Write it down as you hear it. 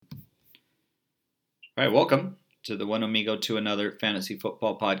All right, welcome to the One Amigo to Another Fantasy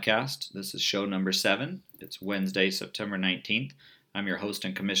Football Podcast. This is show number 7. It's Wednesday, September 19th. I'm your host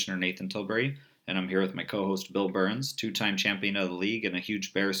and commissioner, Nathan Tilbury, and I'm here with my co-host, Bill Burns, two-time champion of the league and a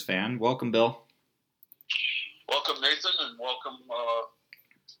huge Bears fan. Welcome, Bill. Welcome, Nathan, and welcome,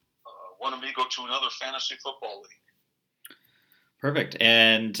 One Amigo to Another Fantasy Football League. Perfect.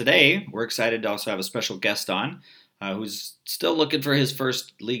 And today, we're excited to also have a special guest on who's still looking for his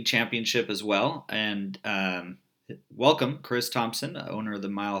first league championship as well. And welcome, Chris Thompson, owner of the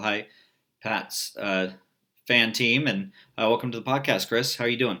Mile High Pats fan team. And welcome to the podcast, Chris. How are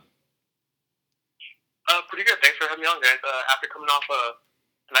you doing? Pretty good. Thanks for having me on, guys. After coming off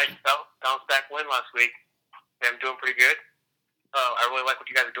a nice bounce back win last week, I'm doing pretty good. I really like what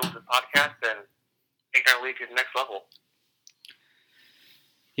you guys are doing with the podcast and taking our league to the next level.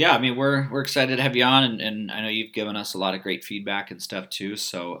 Yeah, I mean, we're excited to have you on, and I know you've given us a lot of great feedback and stuff too.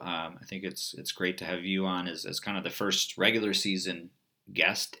 So I think it's great to have you on as kind of the first regular season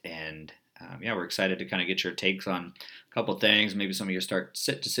guest, and we're excited to kind of get your takes on a couple things, maybe some of your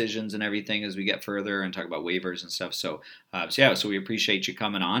sit decisions and everything as we get further and talk about waivers and stuff. So we appreciate you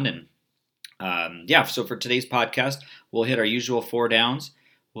coming on, and so for today's podcast, we'll hit our usual 4 downs.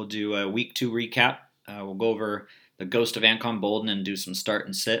 We'll do a week 2 recap. We'll go over the ghost of Anquan Boldin and do some start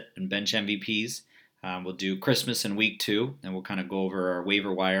and sit and bench MVPs. We'll do Christmas in week 2, and we'll kind of go over our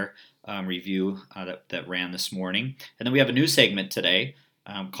waiver wire review that ran this morning. And then we have a new segment today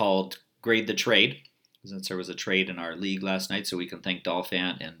called Grade the Trade, since there was a trade in our league last night, so we can thank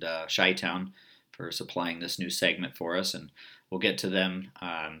Dolphant and Chi-Town for supplying this new segment for us, and we'll get to them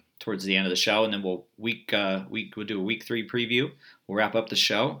towards the end of the show, and then we'll do a week 3 preview. We'll wrap up the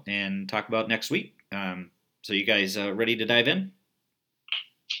show and talk about next week. So you guys ready to dive in?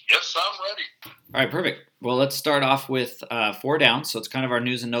 Yes, I'm ready. All right, perfect. Well, let's start off with 4 downs. So it's kind of our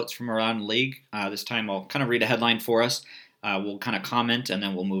news and notes from around the league. This time I'll kind of read a headline for us. We'll kind of comment, and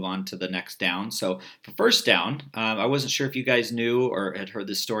then we'll move on to the next down. So for first down, I wasn't sure if you guys knew or had heard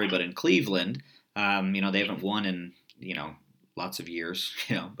this story, but in Cleveland, they haven't won in, lots of years,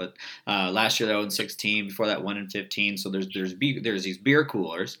 but last year they won 16, before that 1 in 15. So there's these beer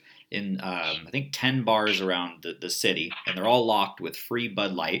coolers in I think 10 bars around the city, and they're all locked with free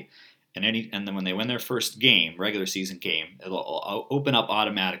Bud Light. And then when they win their first regular season game, it'll open up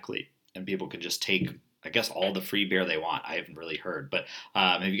automatically, and people can just take, I guess, all the free beer they want. I haven't really heard, but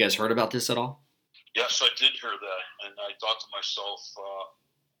have you guys heard about this at all? Yes, I did hear that, and I thought to myself,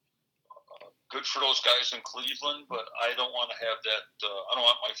 good for those guys in Cleveland, but I don't want to have that. I don't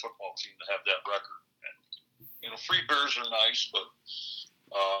want my football team to have that record. And, free beers are nice, but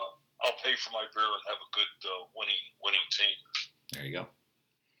I'll pay for my beer and have a good winning team. There you go.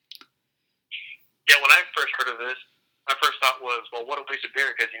 Yeah, when I first heard of this, my first thought was, well, what a waste of beer,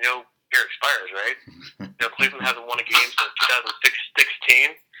 because beer expires, right? Cleveland hasn't won a game since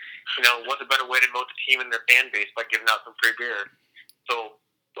 2016. What's a better way to motivate the team and their fan base by giving out some free beer? So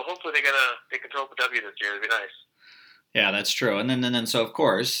hopefully they can throw up a W this year. It'd be nice. Yeah, that's true. And then so of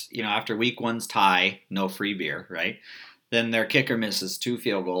course, after week 1's tie, no free beer, right? Then their kicker misses 2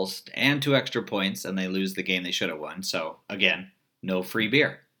 field goals and 2 extra points, and they lose the game they should have won. So again, no free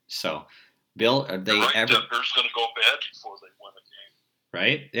beer. So, Bill, are they ever? The beer's going to go bad before they win a game.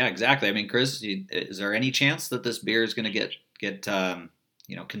 Right? Yeah, exactly. I mean, Chris, is there any chance that this beer is going to get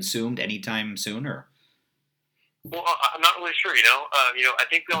consumed anytime soon, or? Well, I'm not really sure. I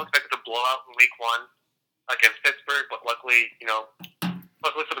think we all expected a blowout in week 1 against Pittsburgh, but luckily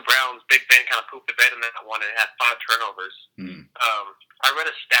for the Browns, Big Ben kind of pooped the bed in that one and had 5 turnovers. I read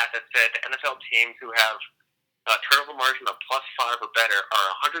a stat that said the NFL teams who have a turnover margin of +5 or better are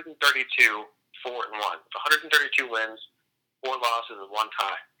 132, 4-1. 132 wins, 4 losses, and 1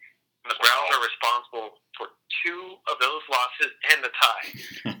 tie. And the Browns are responsible for 2 of those losses and the tie.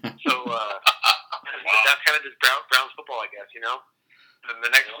 So that's kind of just Browns football, I guess, And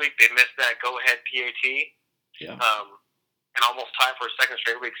the next week they missed that go-ahead PAT. Yeah. And almost tie for a second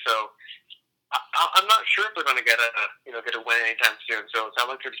straight week. So I'm not sure if they're going to get a win anytime soon. So it sounds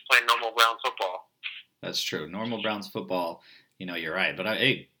like they're just playing normal Browns football. That's true. Normal Browns football. You're right. But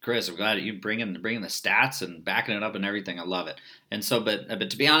hey, Chris, I'm glad you bringing the stats and backing it up and everything. I love it. And so, but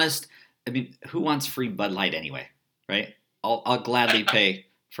to be honest, I mean, who wants free Bud Light anyway, right? I'll gladly pay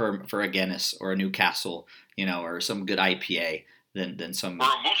for a Guinness or a Newcastle, or some good IPA. Than some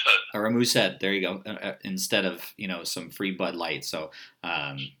or a Moosehead. There you go. Instead of some free Bud Light. So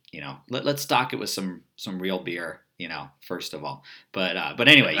let's stock it with some real beer. First of all. But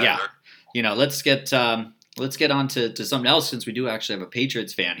anyway, yeah. Let's get on to something else, since we do actually have a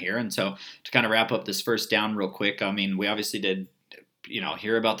Patriots fan here. And so to kind of wrap up this first down real quick, I mean, we obviously did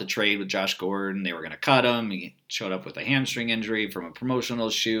hear about the trade with Josh Gordon. They were going to cut him. He showed up with a hamstring injury from a promotional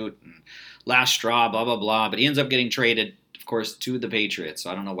shoot. And last straw, blah, blah, blah. But he ends up getting traded, of course, to the Patriots.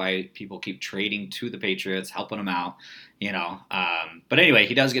 So I don't know why people keep trading to the Patriots, helping them out, But anyway,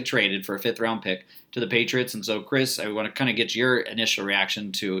 he does get traded for a 5th-round pick to the Patriots. And so, Chris, I want to kind of get your initial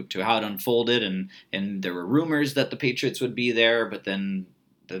reaction to how it unfolded. And there were rumors that the Patriots would be there, but then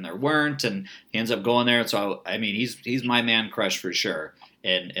there weren't, and he ends up going there. So I mean, he's my man crush for sure.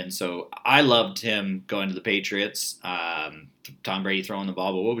 And so I loved him going to the Patriots. Tom Brady throwing the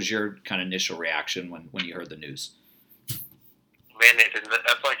ball. But what was your kind of initial reaction when you heard the news? Man, Nathan,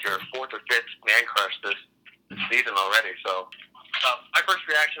 that's like your 4th or 5th man crush this season already. So my first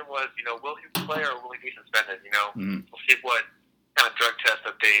reaction was, will he play or will he be suspended? We'll see what kind of drug test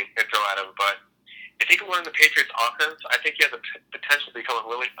that they throw at him, but if he can learn the Patriots' offense, I think he has the potential to become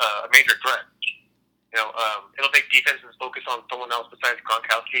a major threat. It'll make defenses focus on someone else besides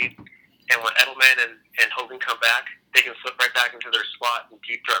Gronkowski. And when Edelman and Hogan come back, they can slip right back into their slot and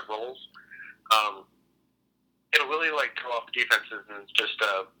deep threat roles. It'll really throw off the defenses and just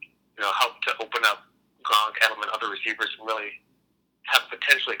help to open up Gronk, Edelman, other receivers, and really have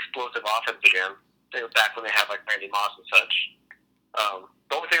potentially explosive offense again. Back when they have Randy Moss and such.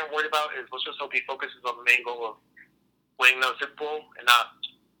 The only thing I'm worried about is let's just hope he focuses on the main goal of winning the Super Bowl and not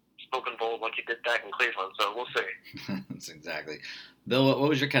smoking bowl like he did back in Cleveland. So we'll see. That's exactly. Bill, what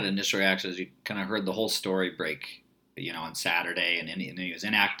was your kind of initial reaction as you kind of heard the whole story break, on Saturday, and he was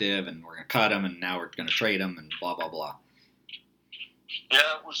inactive, and we're going to cut him, and now we're going to trade him, and blah, blah, blah?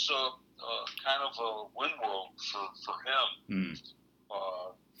 Yeah, it was kind of a win world for him.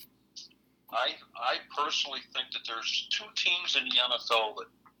 I personally think that there's 2 teams in the NFL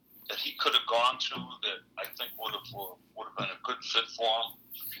that he could have gone to that I think would have been a good fit for him.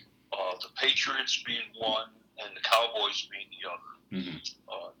 The Patriots being one, and the Cowboys being the other.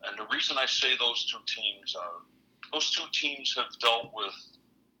 And the reason I say those 2 teams are those 2 teams have dealt with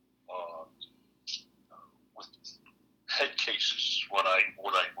head cases, what I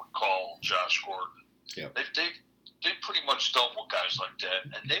would call Josh Gordon. Yep. They've pretty much dealt with guys like that,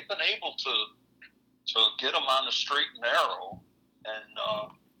 and they've been able to get them on the straight and narrow,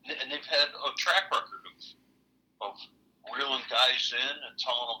 and they've had a track record of reeling guys in and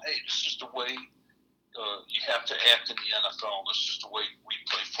telling them, hey, this is the way you have to act in the NFL. This is the way we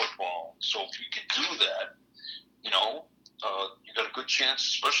play football. So if you can do that, you got a good chance,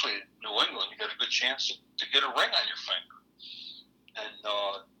 especially in New England, you got a good chance to get a ring on your finger.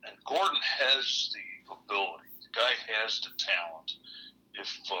 And Gordon has the ability. The guy has the talent. If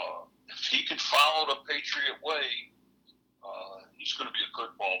he can follow the Patriot way, he's going to be a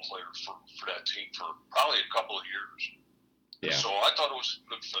good ball player for that team for probably a couple of years. Yeah. So I thought it was a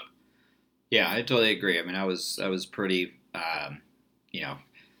good fit. Yeah, I totally agree. I mean, I was pretty,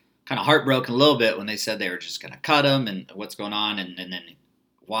 kind of heartbroken a little bit when they said they were just going to cut him and what's going on, and then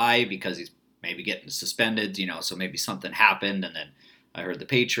why? Because he's maybe getting suspended, so maybe something happened, and then I heard the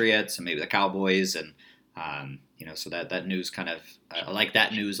Patriots and maybe the Cowboys, and so that news kind of I like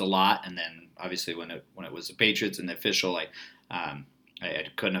that news a lot. And then obviously when it was the Patriots and the official, I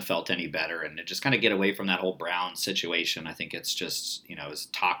couldn't have felt any better, and to just kind of get away from that whole Brown situation. I think it's just it's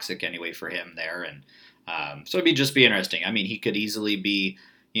toxic anyway for him there, and so it'd be interesting. I mean, he could easily be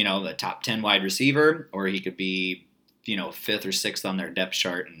the top 10 wide receiver, or he could be 5th or 6th on their depth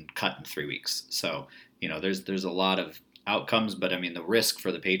chart and cut in 3 weeks. So there's a lot of outcomes, but I mean the risk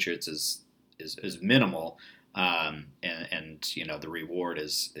for the Patriots is minimal, and the reward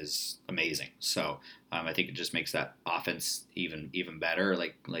is amazing. So I think it just makes that offense even better,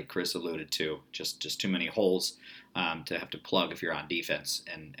 like Chris alluded to. Just too many holes to have to plug if you're on defense,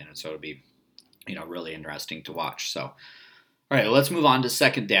 and so it'll be really interesting to watch. So all right, let's move on to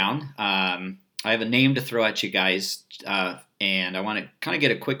second down. I have a name to throw at you guys, and I want to kind of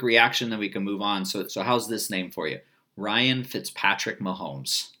get a quick reaction, then we can move on. So how's this name for you? Ryan Fitzpatrick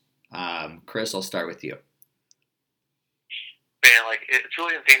Mahomes. Chris, I'll start with you. Man, it's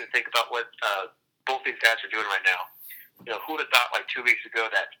really insane to think about what both these guys are doing right now. Who would have thought 2 weeks ago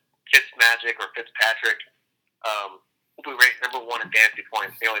that Fitzmagic or Fitzpatrick will be ranked number 1 in fantasy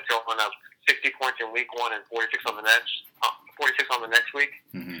points? They're throwing up 60 points in week 1 and 46 on the next week.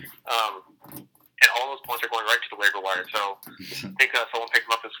 Mm-hmm. And all those points are going right to the waiver wire. So I think someone picked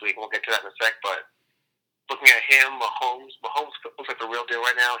him up this week. We'll get to that in a sec. But looking at him, Mahomes looks like the real deal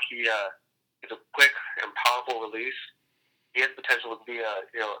right now. He is a quick and powerful release. He has potential to be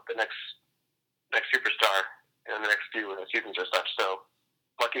the next superstar in the next few seasons or such. So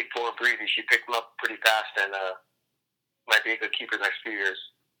lucky for Breezy, she picked him up pretty fast and might be a good keeper the next few years.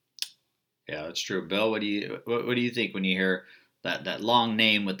 Yeah, that's true. Bill, what do you think when you hear that long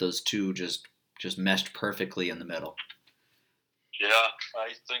name with those two just meshed perfectly in the middle. Yeah,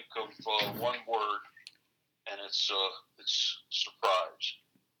 I think of one word, and it's surprise.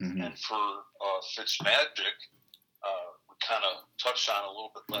 Mm-hmm. And for Fitzmagic, we kind of touched on it a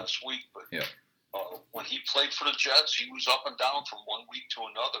little bit last week, but yeah. When he played for the Jets, he was up and down from one week to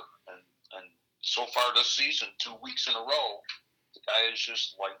another, and so far this season, 2 weeks in a row, the guy is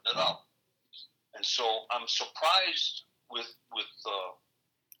just lighting it up. And so I'm surprised with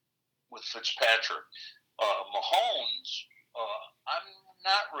Fitzpatrick. Mahomes, I'm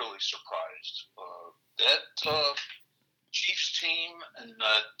not really surprised. That Chiefs team and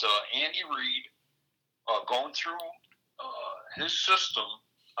that Andy Reid going through his system,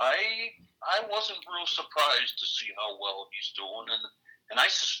 I wasn't real surprised to see how well he's doing, and I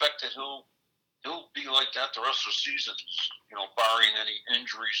suspect that he'll be like that the rest of the season, barring any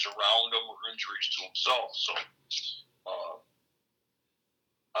injuries around him or injuries to himself. So,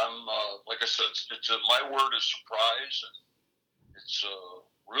 I'm like I said, it's my word is surprise, and it's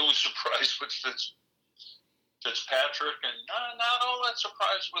really surprised with Fitzpatrick, and not all that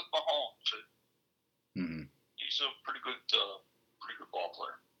surprised with Mahomes. Mm-hmm. He's a pretty good ball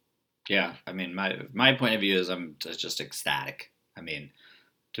player. Yeah, I mean, my point of view is I'm just ecstatic. I mean,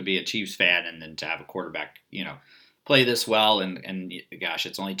 to be a Chiefs fan and then to have a quarterback, play this well, and gosh,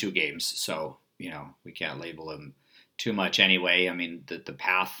 it's only 2 games, so we can't label him too much anyway. I mean, the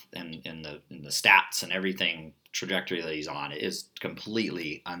path and the stats and everything trajectory that he's on is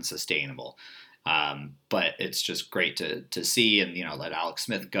completely unsustainable. But it's just great to see and let Alex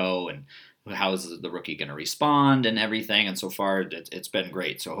Smith go, and how is the rookie going to respond and everything. And so far it's been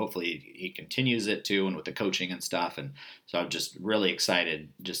great. So hopefully he continues it too, and with the coaching and stuff. And so I'm just really excited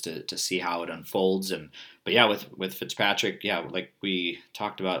just to see how it unfolds. But yeah, with Fitzpatrick, yeah, like we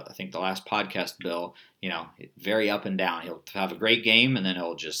talked about, I think the last podcast, Bill, very up and down. He'll have a great game and then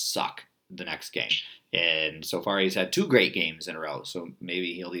he'll just suck the next game. And so far he's had 2 great games in a row. So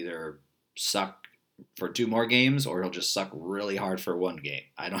maybe he'll either suck for 2 more games or he'll just suck really hard for 1 game.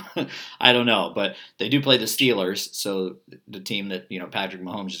 I don't know, but they do play the Steelers, so the team that Patrick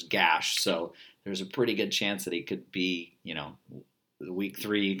Mahomes just gashed. So there's a pretty good chance that he could be week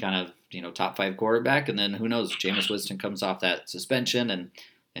 3 kind of top 5 quarterback, and then who knows, Jameis Winston comes off that suspension and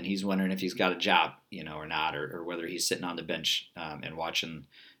he's wondering if he's got a job or not, or whether he's sitting on the bench and watching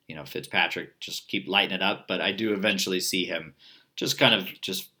Fitzpatrick just keep lighting it up. But I do eventually see him just kind of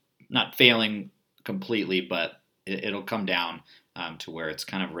just not failing completely, but it'll come down to where it's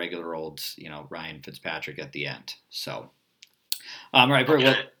kind of regular old, Ryan Fitzpatrick at the end. So, all right, okay.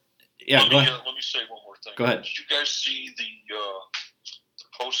 Well, yeah, go ahead. Let me say one more thing. Go ahead. Did you guys see the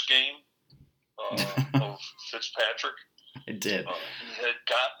post game of Fitzpatrick? I did. He had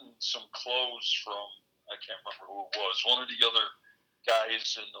gotten some clothes from, I can't remember who it was, one of the other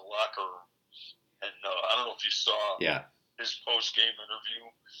guys in the locker room, and I don't know if you saw his post game interview.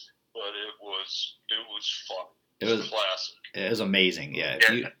 But it was fun. It was classic. It was amazing. Yeah.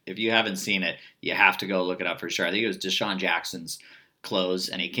 If you haven't seen it, you have to go look it up for sure. I think it was Deshaun Jackson's clothes,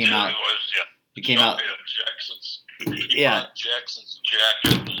 and he came out. It was, yeah. He came out. Jackson's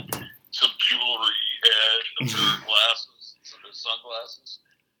jacket, some jewelry he had, a pair of glasses, some sunglasses.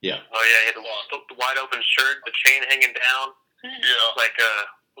 Yeah. Oh yeah, he had the wide open shirt, the chain hanging down. Yeah.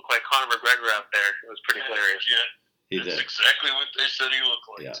 Looked like Conor McGregor out there. It was pretty hilarious. Yeah. That's exactly what they said he looked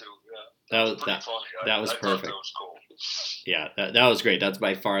like too. Yeah, that was pretty funny. That was perfect. That was cool. Yeah, that was great. That's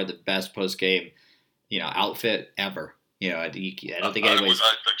by far the best post game, outfit ever. I don't think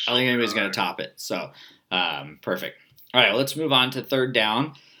anybody's going to top it. So, perfect. All right, let's move on to third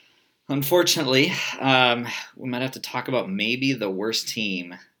down. Unfortunately, we might have to talk about maybe the worst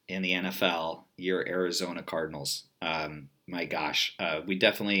team in the NFL, your Arizona Cardinals. My gosh, we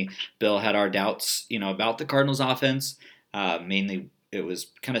definitely, Bill, had our doubts, about the Cardinals offense. Mainly, it was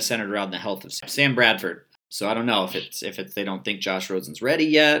kind of centered around the health of Sam Bradford. So I don't know if it's they don't think Josh Rosen's ready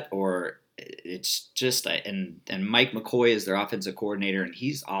yet, or it's just and Mike McCoy is their offensive coordinator, and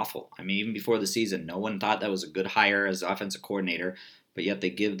he's awful. I mean, even before the season, no one thought that was a good hire as offensive coordinator, but yet they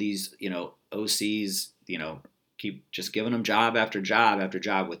give these OCs keep just giving them job after job after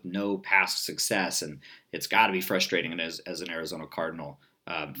job with no past success, and it's got to be frustrating as an Arizona Cardinal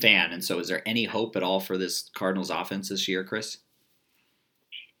fan. And so, is there any hope at all for this Cardinals offense this year, Chris?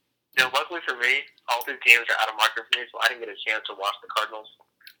 Luckily for me, all these games are out of market for me, so I didn't get a chance to watch the Cardinals.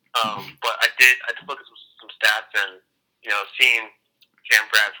 But I did look at some stats, and seeing Sam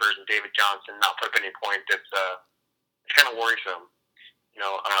Bradford and David Johnson not put up any points, it's kind of worrisome.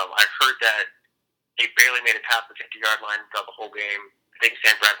 I've heard that he barely made it past the 50-yard line throughout the whole game. I think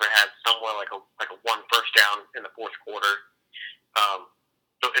Sam Bradford had somewhere like a 1 first down in the fourth quarter.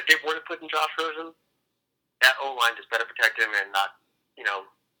 So if they were to put in Josh Rosen, that O-line just better protect him and not,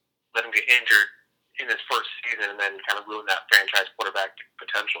 let him get injured in his first season and then kind of ruin that franchise quarterback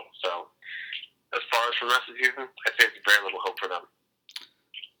potential. So as far as for the rest of the season, I'd say it's very little hope for them.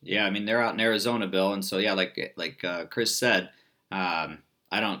 Yeah, I mean they're out in Arizona, Bill, and so yeah, like Chris said, I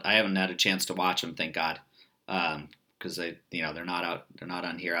haven't had a chance to watch them, thank God, because they're not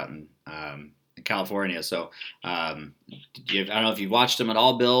on here out in California. So I don't know if you've watched them at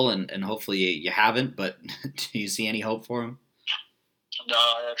all, Bill, and hopefully you haven't, but do you see any hope for them? No,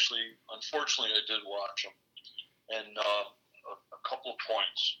 unfortunately, I did watch them, and a couple of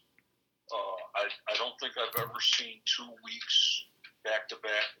points. I don't think I've ever seen 2 weeks back to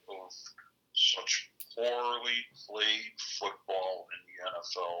back of such poorly played football in the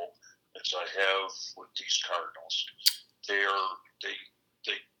NFL as I have with these Cardinals.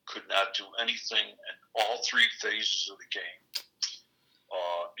 They could not do anything in all 3 phases of the game.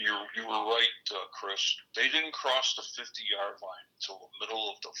 You were right, Chris. They didn't cross the 50-yard line until the middle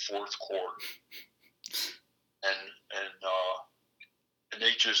of the 4th quarter, and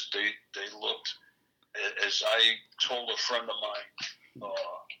they looked. As I told a friend of mine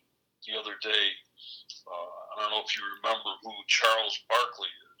the other day, I don't know if you remember who Charles Barkley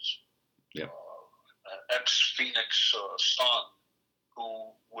is. Yeah. An ex-Phoenix Sun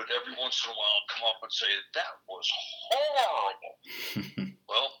who would every once in a while come up and say, that was horrible.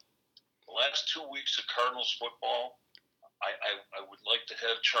 Well, the last 2 weeks of Cardinals football, I would like to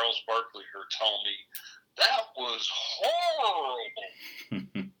have Charles Barkley here tell me, that was horrible.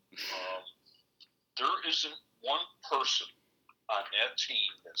 There isn't one person on that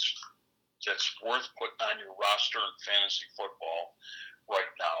team that's worth putting on your roster in fantasy football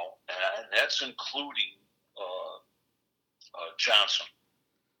right now, and that's including Johnson,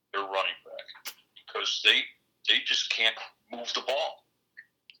 their running back, because they just can't move the ball.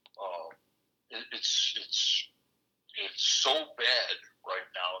 It's so bad right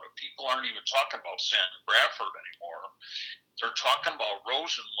now that people aren't even talking about Sam Bradford anymore. They're talking about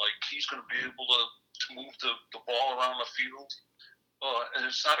Rosen like he's going to be able to move the ball around the field. And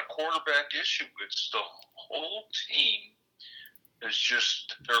it's not a quarterback issue. It's the whole team is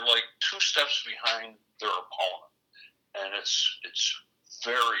just, they're like 2 steps behind their opponent. And it's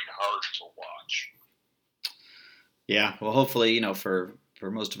very hard to watch. Yeah, well, hopefully, for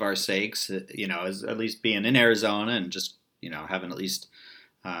most of our sakes, as at least being in Arizona and just, having at least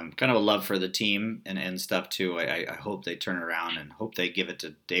kind of a love for the team and stuff too. I hope they turn around and hope they give it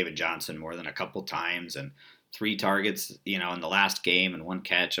to David Johnson more than a couple times and 3 targets, in the last game and 1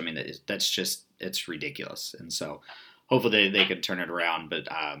 catch. I mean, it's ridiculous. And so hopefully they can turn it around. But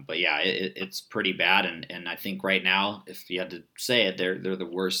yeah, it's pretty bad. And I think right now, if you had to say it, they're the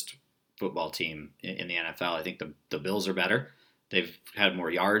worst football team in the NFL. I think the Bills are better. They've had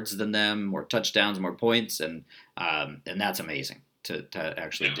more yards than them, more touchdowns, more points, and that's amazing to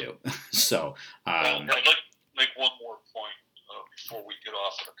actually do. So I'd like to make one more point before we get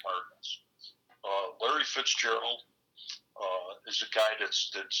off of the Cardinals. Larry Fitzgerald is a guy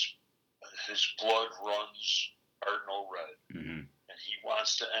that's his blood runs Cardinal red, and he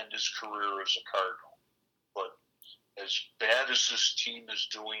wants to end his career as a Cardinal. But as bad as this team is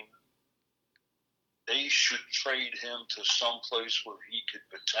doing, they should trade him to some place where he could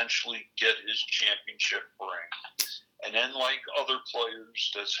potentially get his championship ring. And then, like other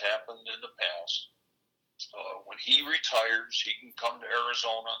players that's happened in the past, when he retires, he can come to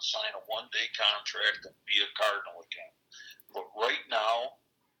Arizona and sign a 1-day contract and be a Cardinal again. But right now,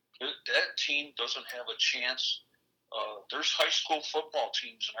 that team doesn't have a chance. There's high school football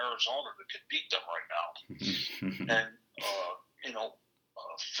teams in Arizona that could beat them right now. And,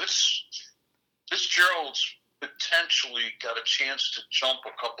 Fitzgerald's potentially got a chance to jump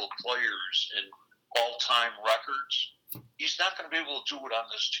a couple of players in all-time records. He's not going to be able to do it on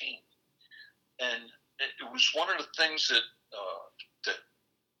this team. And it was one of the things that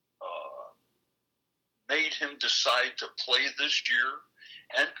made him decide to play this year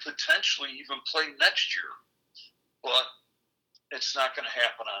and potentially even play next year. But it's not going to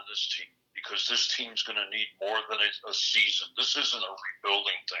happen on this team because this team's going to need more than a season. This isn't a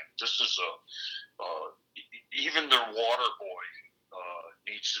rebuilding thing. This is even their water boy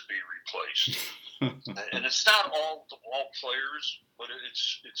needs to be replaced. And it's not all players, but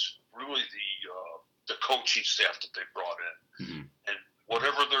it's really the coaching staff that they brought in. And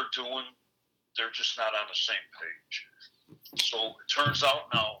whatever they're doing, they're just not on the same page. So it turns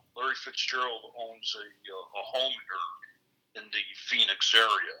out now Larry Fitzgerald owns a home here in the Phoenix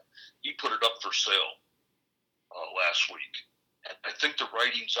area. He put it up for sale last week. And I think the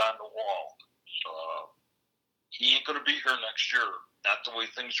writing's on the wall. he ain't going to be here next year. Not the way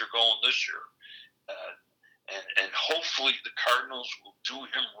things are going this year. And hopefully the Cardinals will do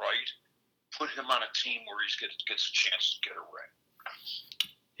him right, put him on a team where he gets a chance to get a ring.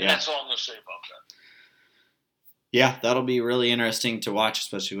 And that's all I'm going to say about that. Yeah, that'll be really interesting to watch,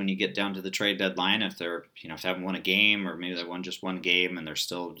 especially when you get down to the trade deadline. If they're, if they haven't won a game, or maybe they won just one game and they're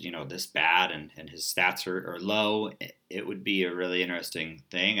still, this bad and his stats are low, it would be a really interesting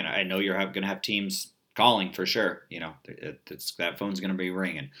thing. And I know you're going to have teams calling for sure. That phone's going to be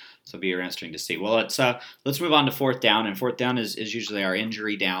ringing, so it'll be interesting to see. Well, let's move on to fourth down, and fourth down is usually our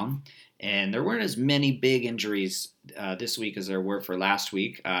injury down. And there weren't as many big injuries this week as there were for last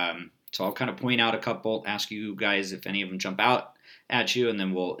week. So I'll kind of point out a couple, ask you guys if any of them jump out at you, and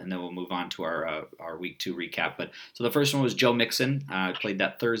then we'll move on to our week 2 recap. But so the first one was Joe Mixon. Played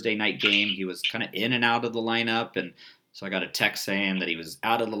that Thursday night game. He was kind of in and out of the lineup, and so I got a text saying that he was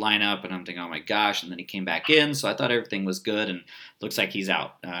out of the lineup, and I'm thinking, oh my gosh, and then he came back in. So I thought everything was good, and looks like he's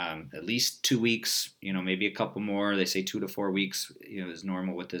out at least 2 weeks. Maybe a couple more. They say 2 to 4 weeks, is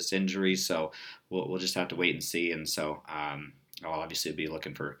normal with this injury. So we'll just have to wait and see. And so I'll obviously be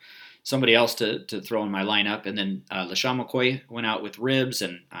looking for somebody else to throw in my lineup. And then LaShawn McCoy went out with ribs,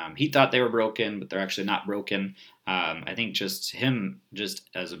 and he thought they were broken, but they're actually not broken. I think just him, just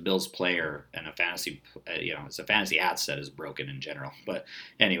as a Bills player and a fantasy, as a fantasy asset, is broken in general. But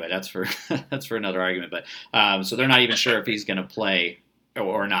anyway, that's for another argument. But so they're not even sure if he's going to play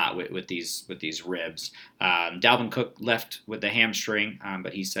or not with these ribs. Dalvin Cook left with the hamstring,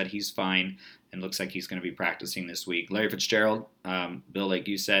 but he said he's fine and looks like he's going to be practicing this week. Larry Fitzgerald, Bill, like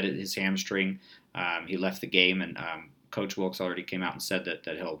you said, his hamstring, he left the game, and Coach Wilkes already came out and said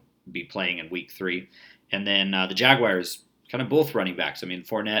that he'll be playing in week 3. And then the Jaguars, kind of both running backs. I mean,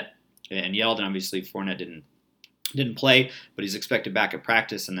 Fournette and Yeldon, obviously Fournette didn't play, but he's expected back at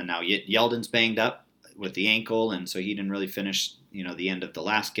practice. And then now Yeldon's banged up with the ankle, and so he didn't really finish, the end of the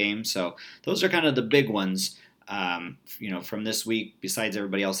last game. So those are kind of the big ones, from this week, besides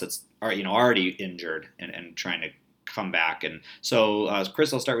everybody else that's already injured and trying to come back. And so,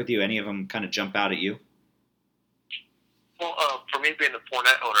 Chris, I'll start with you. Any of them kind of jump out at you? Well, for me being a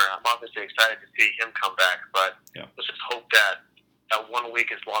Fournette owner, I'm obviously excited to see him come back, but let's just hope that 1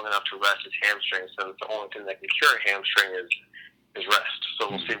 week is long enough to rest his hamstring, since the only thing that can cure a hamstring is rest. So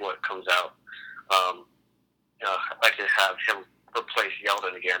we'll see what comes out. I'd like to have him replace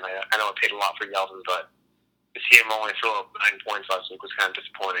Yeldon again. I know I paid a lot for Yeldon, but to see him only throw up 9 points last week was kind of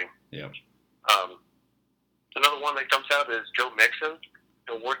disappointing. Yeah. Another one that jumps out is Joe Mixon.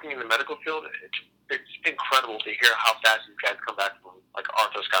 Working in the medical field, it's incredible to hear how fast these guys come back from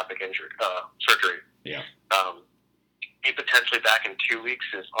arthroscopic surgery. Yeah. He potentially back in 2 weeks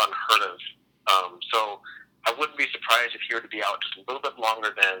is unheard of. So I wouldn't be surprised if he were to be out just a little bit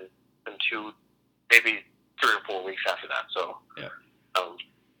longer than 2, maybe 3 or 4 weeks after that. So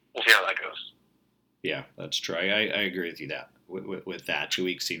we'll see how that goes. Yeah, that's true. I agree with you with that. 2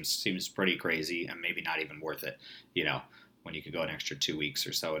 weeks seems pretty crazy, and maybe not even worth it. When you could go an extra 2 weeks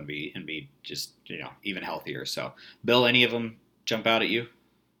or so and be just even healthier. So, Bill, any of them jump out at you?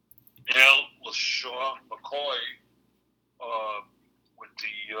 LaShawn McCoy with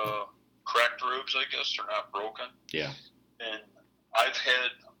the cracked ribs, I guess, they're not broken. Yeah. And I've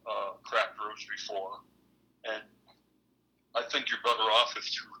had cracked ribs before, and I think you're better off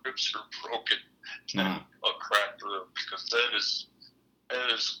if your ribs are broken than a cracked rib, because that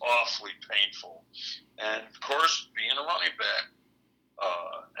is awfully painful. And of course, being a running back,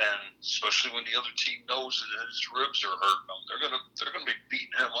 and especially when the other team knows that his ribs are hurting him, they're gonna be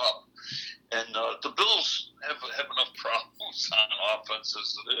beating him up. And the Bills have enough problems on offense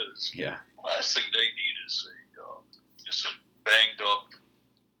as it is. Yeah. The last thing they need is a banged up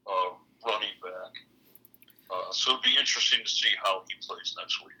running back. So it'll be interesting to see how he plays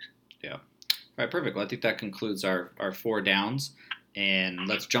next week. Yeah. All right, perfect. Well, I think that concludes our 4 downs. And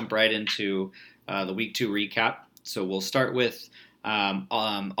let's jump right into the week 2 recap. So we'll start with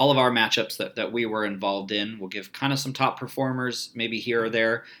all of our matchups that we were involved in. We'll give kind of some top performers, maybe here or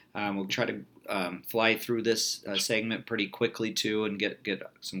there. We'll try to fly through this segment pretty quickly too, and get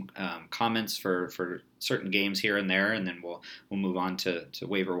some comments for certain games here and there, and then we'll move on to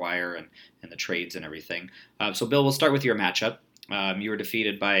Waiver Wire and the trades and everything. So Bill, we'll start with your matchup. You were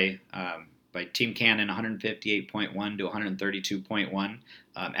defeated by Team Cannon 158.1 to 132.1.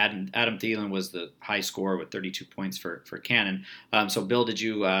 Adam Thielen was the high scorer with 32 points for Cannon. So Bill, did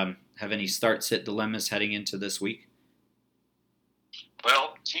you have any start-sit dilemmas heading into this week?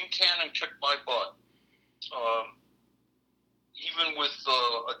 Well, Team Cannon kicked my butt. Even with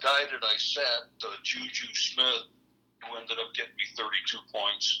a guy that I sat, Juju Smith, who ended up getting me 32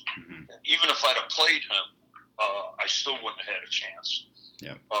 points, even if I'd have played him, I still wouldn't have had a chance.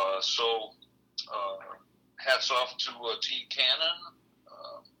 Yeah. So hats off to Team Cannon.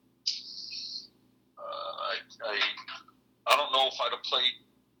 I don't know if I'd have played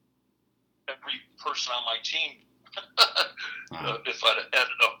every person on my team if I'd have had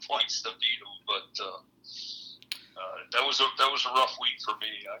enough points to beat them. But that was a rough week for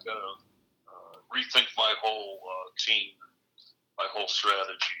me. I gotta rethink my whole team, my whole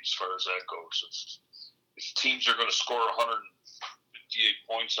strategy as far as that goes. If teams are going to score 158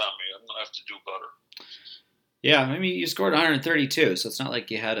 points on me, I'm going to have to do better. Yeah, I mean, you scored 132, so it's not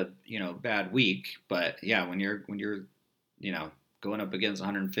like you had a bad week. But yeah, when you're going up against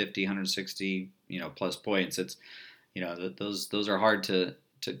 150, 160 plus points, it's those are hard to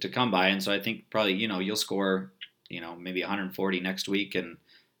come by. And so I think probably you'll score maybe 140 next week, and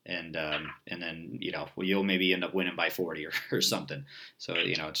then you'll maybe end up winning by 40 or something. So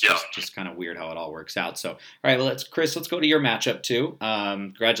it's just kind of weird how it all works out. So all right, well Chris, let's go to your matchup too.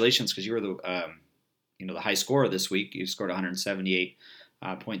 Congratulations, because you were the the high scorer this week. You scored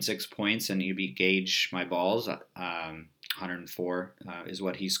 178.6 points, and you beat Gage My Balls. 104 is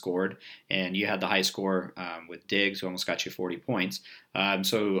what he scored, and you had the high score with Diggs, who almost got you 40 points.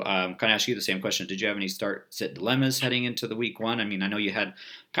 So kind of ask you the same question. Did you have any start-sit dilemmas heading into the week one? I mean, I know you had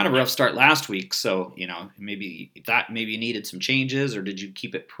kind of a rough start last week, so maybe you needed some changes, or did you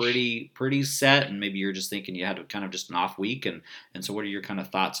keep it pretty set, and maybe you're just thinking you had kind of just an off week, and so what are your kind of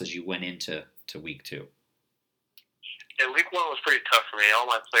thoughts as you went into week two? Yeah, week one was pretty tough for me. All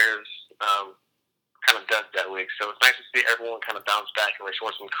my players kind of dead that week, so it's nice to see everyone kind of bounce back and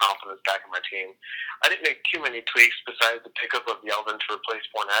restore some confidence back in my team. I didn't make too many tweaks besides the pickup of Yeldon to replace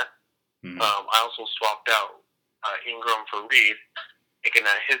Fournette. Mm-hmm. I also swapped out Ingram for Reed, thinking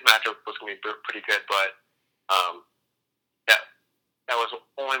that his matchup was going to be pretty good, but that was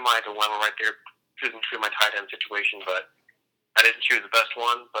only my dilemma right there, choosing between my tight end situation. But I didn't choose the best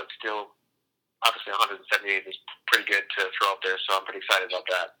one, but still, obviously 178 is pretty good to throw up there, so I'm pretty excited about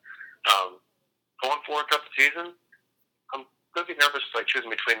that. Going forward throughout the season, I'm going to be nervous choosing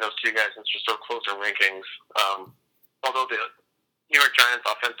between those two guys since they're so close in rankings. Although the New York Giants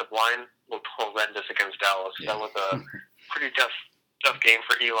offensive line looked horrendous against Dallas. Yeah. That was a pretty tough game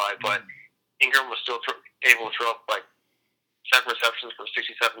for Eli, but Ingram was still able to throw up 7 receptions for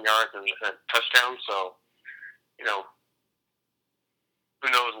 67 yards and a touchdown. So, who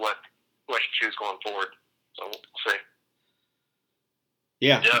knows what I should choose going forward. So we'll see.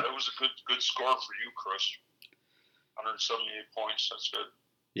 Yeah, it was a good score for you, Chris. 178 points. That's good.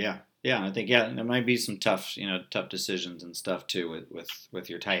 Yeah. I think there might be some tough decisions and stuff too with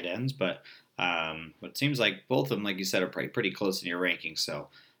your tight ends, but it seems like both of them, like you said, are pretty close in your rankings. So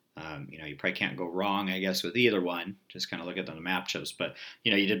you probably can't go wrong, I guess, with either one. Just kind of look at the matchups. But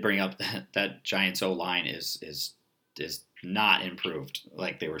you did bring up that Giants O line is not improved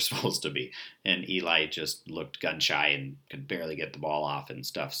like they were supposed to be, and Eli just looked gun shy and could barely get the ball off and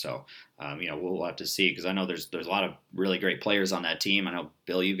stuff. So we'll have to see, because I know there's a lot of really great players on that team. I know,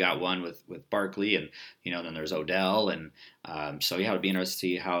 Bill, you got one with Barkley, and then there's Odell, and so it'll be interesting to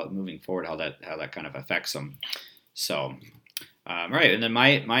see how moving forward how that kind of affects them. So right, and then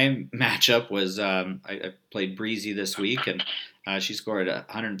my matchup was I played Breezy this week, and she scored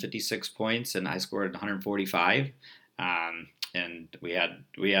 156 points, and I scored 145. And we had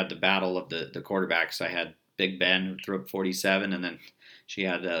the battle of the quarterbacks. I had Big Ben, who threw up 47, and then she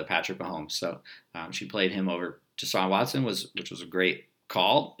had Patrick Mahomes. So she played him over Deshaun Watson, which was a great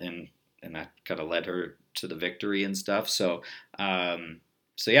call, and that kind of led her to the victory and stuff. So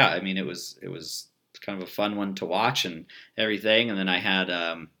yeah, I mean, it was kind of a fun one to watch and everything. And then I had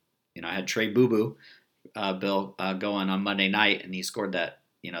I had Trey Boo Boo, Bill, going on Monday night, and he scored that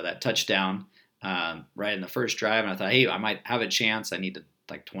touchdown right in the first drive, and I thought, hey, I might have a chance. I needed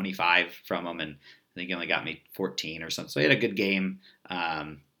 25 from him, and I think he only got me 14 or something. So he had a good game,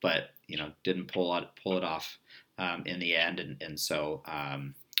 but didn't pull it off in the end, and so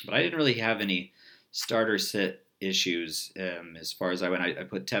but I didn't really have any starter sit issues as far as I went. I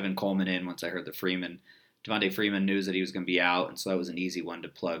put Tevin Coleman in once I heard the Devontae Freeman news that he was going to be out, and so that was an easy one to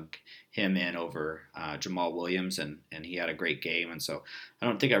plug him in over Jamal Williams, and he had a great game, and so I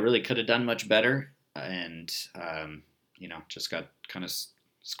don't think I really could have done much better, and just got kind of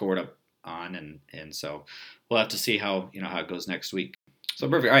scored up on, and so we'll have to see how how it goes next week. So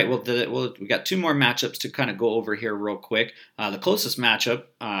perfect. All right, well, we got 2 more matchups to kind of go over here real quick. The closest matchup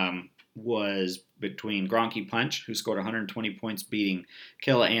was between Gronky Punch, who scored 120 points, beating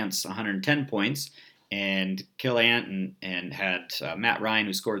Killa Ant's 110 points. And Killant and had Matt Ryan,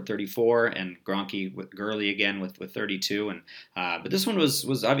 who scored 34, and Gronky with Gurley again with 32. And but this one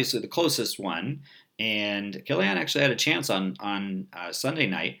was obviously the closest one. And Killian actually had a chance on Sunday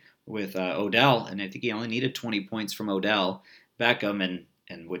night with Odell, and I think he only needed 20 points from Odell Beckham,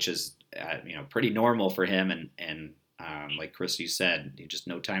 and which is pretty normal for him. And like Chris, you said, he just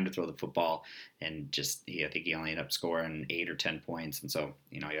no time to throw the football, and I think he only ended up scoring 8 or 10 points, and so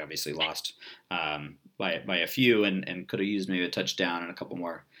he obviously lost by a few, and could have used maybe a touchdown and a couple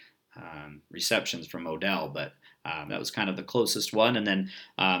more receptions from Odell, but that was kind of the closest one. And then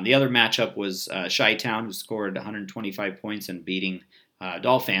the other matchup was Chi-Town, who scored 125 points and beating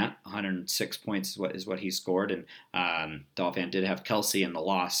Dolphant. 106 points is what he scored, and Dolphant did have Kelsey in the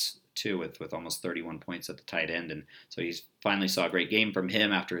loss too, with almost 31 points at the tight end, and so he finally saw a great game from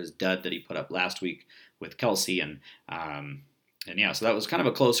him after his dud that he put up last week with Kelsey, and yeah, so that was kind of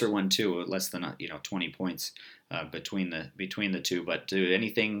a closer one too, less than 20 points between the two. But do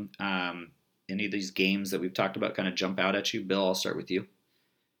any of these games that we've talked about kind of jump out at you? Bill, I'll start with you.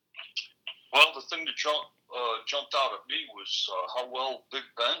 Well, the thing that jumped out at me was how well Big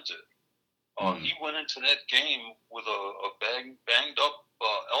Ben did. He went into that game with a banged up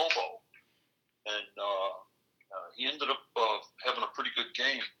elbow, and he ended up having a pretty good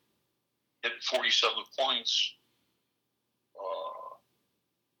game, hitting 47 points.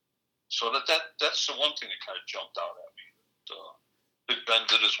 So that's the one thing that kind of jumped out at me. That, Big Ben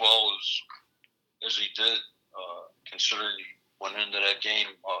did as well as he did, considering he went into that game,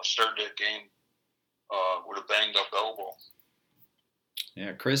 started that game with a banged up elbow.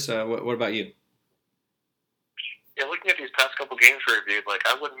 Yeah, Chris, what about you? Yeah, looking at these past couple games we reviewed,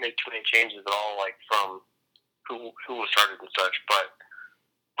 I wouldn't make too many changes at all, from who was started and such. But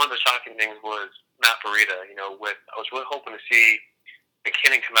one of the shocking things was Matt Breida. I was really hoping to see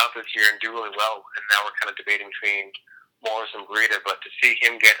McKinnon come out this year and do really well, and now we're kind of debating between Morris and Breida. But to see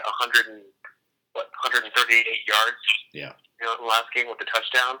him get 138 yards, yeah, in the last game with the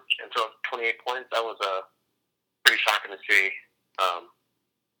touchdown and throw 28 points, that was pretty shocking to see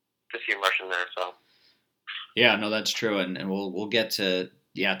him rushing there. So. Yeah, no, that's true, and we'll get to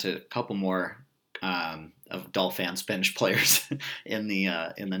a couple more of Dolphins bench players in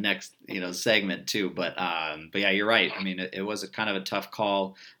the next segment too. But yeah, you're right. I mean, it was a kind of a tough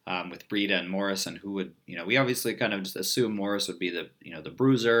call with Breida and Morris, and who would we obviously kind of just assumed Morris would be the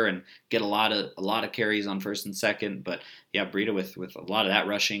bruiser and get a lot of carries on first and second. But yeah, Breida with a lot of that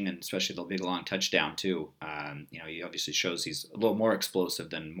rushing, and especially the big long touchdown too. He obviously shows he's a little more explosive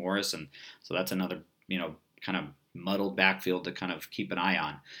than Morris, and so that's another kind of muddled backfield to kind of keep an eye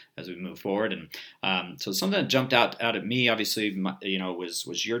on as we move forward. And so something that jumped out at me, obviously,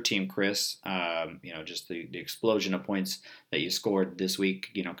 was your team, Chris. Just the explosion of points that you scored this week,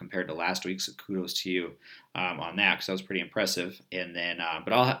 compared to last week. So kudos to you on that, because that was pretty impressive. And then,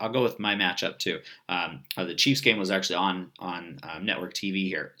 but I'll go with my matchup too. The Chiefs game was actually on network TV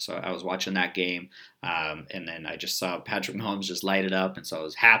here, so I was watching that game. And then I just saw Patrick Mahomes just light it up, and so I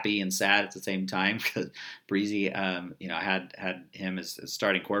was happy and sad at the same time, because Breezy, I had him as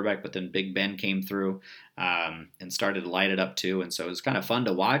starting quarterback, but then Big Ben came through and started to light it up too, and so it was kind of fun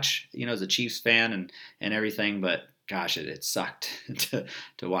to watch, as a Chiefs fan and everything. But gosh, it sucked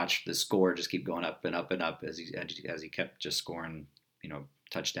to watch the score just keep going up and up and up as he kept just scoring,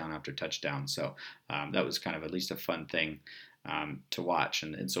 touchdown after touchdown. So that was kind of at least a fun thing to watch,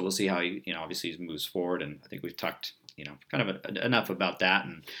 and so we'll see how he, obviously he moves forward. And I think we've talked, kind of enough about that,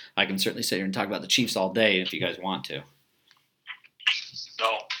 and I can certainly sit here and talk about the Chiefs all day if you guys want to.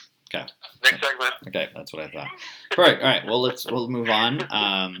 No. Okay. Next segment. Okay, that's what I thought. Perfect. All right. Well, we'll move on.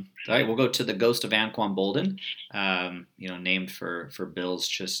 All right, we'll go to the ghost of Anquan Boldin. Named for Bill's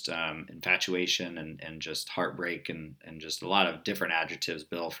just infatuation and just heartbreak and just a lot of different adjectives,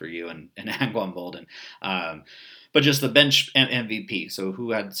 Bill, for you and Anquan Boldin. But just the bench MVP. So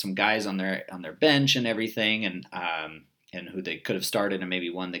who had some guys on their bench and everything, and who they could have started and maybe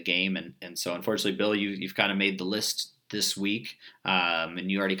won the game. And so unfortunately, Bill, you've kind of made the list this week,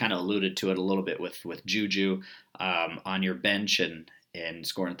 and you already kind of alluded to it a little bit with Juju on your bench and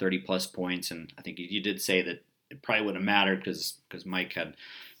scoring 30 plus points. And I think you did say that it probably wouldn't have mattered because Mike had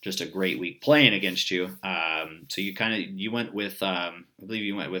just a great week playing against you. So you went with I believe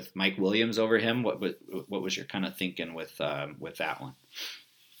you went with Mike Williams over him. What was your kind of thinking with that one?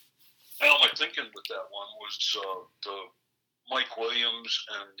 Well, my thinking with that one was the Mike Williams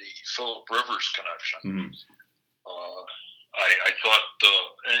and the Phillip Rivers connection. Mm-hmm. I thought,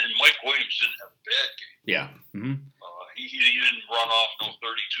 and Mike Williams didn't have a bad game. Yeah. Mm-hmm. He didn't run off no 32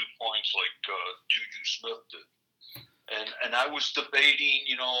 points like Juju Smith did. And I was debating,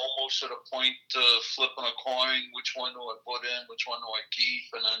 almost at a point, flipping a coin, which one do I put in, which one do I keep,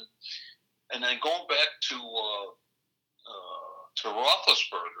 and then going back to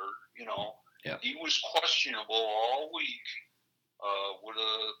Roethlisberger, Yeah. He was questionable all week with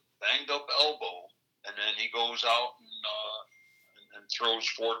a banged up elbow, and then he goes out and throws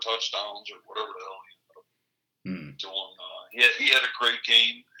 4 touchdowns or whatever the hell he ended up doing. He had a great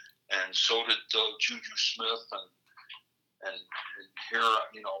game, and so did Juju Smith, and here,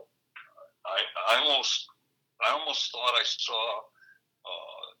 I almost thought I saw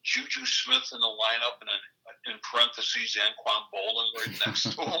Juju Smith in the lineup, and then in parentheses, Anquan Boldin right next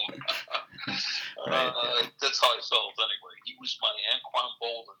to him. That's how I felt anyway. He was my Anquan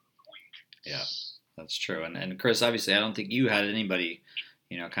Boldin of the week. Yeah, that's true. And Chris, obviously, I don't think you had anybody,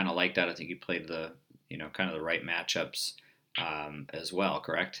 kind of like that. I think you played the, kind of the right matchups as well,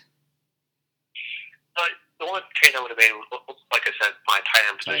 correct? The one change I would have made, like I said, my tight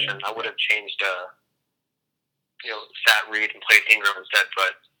end position. I would have changed, sat Reed and played Ingram instead.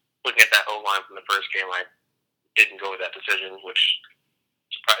 But looking at that O line from the first game, I didn't go with that decision, which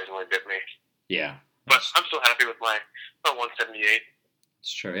surprisingly bit me. Yeah, but I'm still happy with my 178.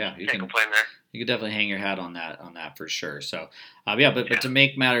 It's true. Yeah, you can't complain there. You could definitely hang your hat on that for sure. So, but to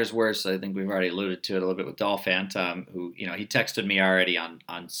make matters worse, I think we've already alluded to it a little bit with Dolphant, who he texted me already on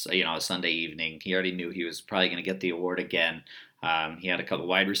a Sunday evening. He already knew he was probably going to get the award again. He had a couple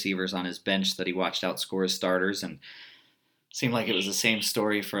wide receivers on his bench that he watched outscore his starters, and seemed like it was the same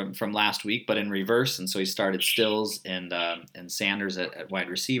story from last week, but in reverse. And so he started Stills and Sanders at wide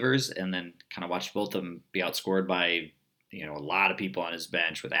receivers, and then kind of watched both of them be outscored by a lot of people on his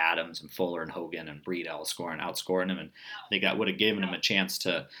bench with Adams and Fuller and Hogan and Breed outscoring him, and I think that would have given him a chance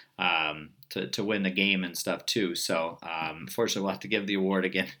to win the game and stuff too. So unfortunately, we'll have to give the award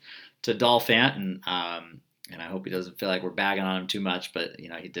again to Dolphant, and I hope he doesn't feel like we're bagging on him too much, but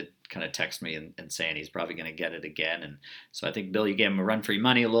he did kind of text me and saying he's probably going to get it again, and so I think Bill, you gave him a run for your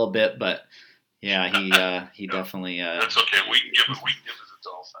money a little bit, but yeah, he definitely. That's okay. We can give it to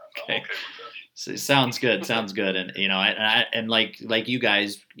Dolphant. Okay. I'm okay with that. So, sounds good, and like you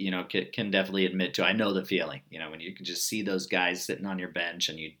guys, can definitely admit to. I know the feeling, when you can just see those guys sitting on your bench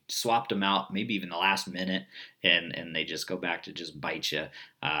and you swapped them out, maybe even the last minute, and they just go back to just bite you.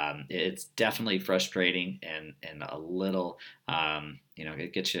 It's definitely frustrating and a little,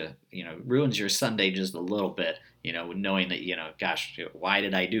 it gets you, ruins your Sunday just a little bit, knowing that, gosh, why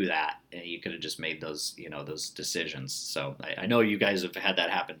did I do that? And you could have just made those, those decisions. So I know you guys have had that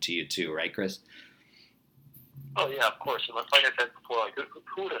happen to you too, right, Chris? Oh yeah, of course. And like I said before, like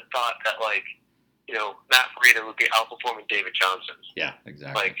who would have thought that Matt Breida would be outperforming David Johnson? Yeah,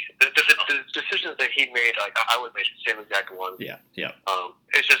 exactly. Like the decisions that he made, like I would make the same exact ones. Yeah.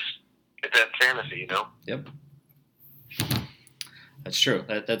 It's that fantasy, Yep. That's true.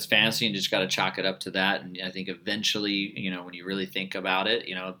 That's fantasy, and you just got to chalk it up to that. And I think eventually, when you really think about it,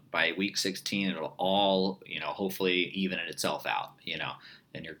 by week 16, it'll all, hopefully even itself out,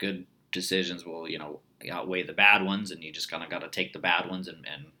 and your good decisions will, outweigh the bad ones, and you just kind of got to take the bad ones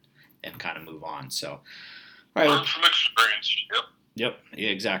and kind of move on. So, all right. Learn from experience. Yep. Yeah,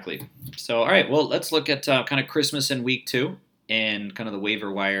 exactly. So, all right. Well, let's look at kind of Christmas in week 2. And kind of the waiver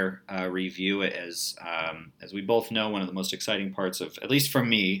wire review, as we both know, one of the most exciting parts of, at least for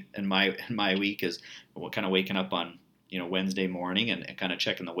me in my week, is kind of waking up on Wednesday morning and kind of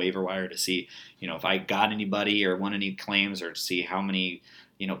checking the waiver wire to see if I got anybody or won any claims, or to see how many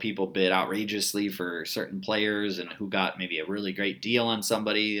people bid outrageously for certain players, and who got maybe a really great deal on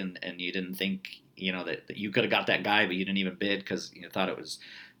somebody, and you didn't think that you could have got that guy, but you didn't even bid because you thought it was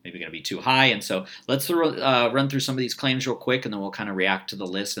maybe going to be too high. And so let's run through some of these claims real quick, and then we'll kind of react to the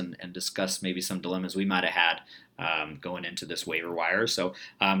list and discuss maybe some dilemmas we might have had going into this waiver wire. So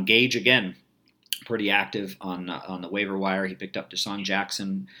Gage, again, pretty active on the waiver wire. He picked up Deshaun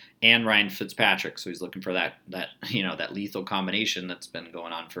Jackson and Ryan Fitzpatrick, so he's looking for that lethal combination that's been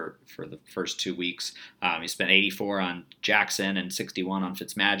going on for the first 2 weeks. He spent 84 on Jackson and 61 on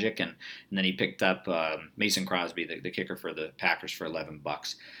Fitzmagic, and then he picked up Mason Crosby, the kicker for the Packers, for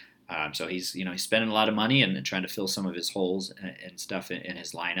 $11. So he's spending a lot of money and trying to fill some of his holes and stuff in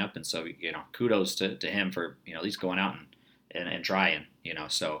his lineup, and so kudos to him for at least going out and trying.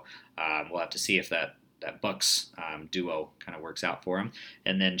 So we'll have to see if that Bucks duo kind of works out for him.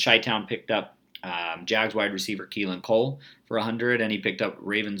 And then Chi-Town picked up Jags wide receiver Keelan Cole for $100, and he picked up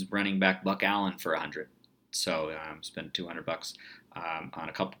Ravens running back Buck Allen for $100. So spent $200 on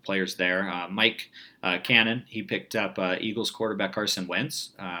a couple players there. Mike Cannon, he picked up Eagles quarterback Carson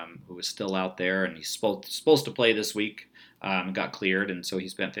Wentz, who is still out there, and he's supposed to play this week got cleared, and so he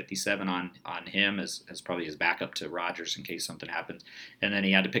spent 57 on him as probably his backup to Rodgers in case something happens. And then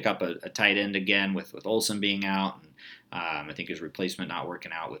he had to pick up a tight end again with Olsen being out, and I think his replacement not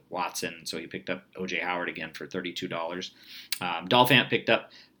working out with Watson, so he picked up O.J. Howard again for $32. Dolphant picked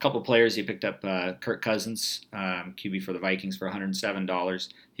up a couple players. He picked up Kirk Cousins, QB for the Vikings, for $107.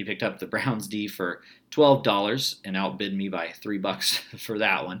 He picked up the Browns D for $12 and outbid me by $3 for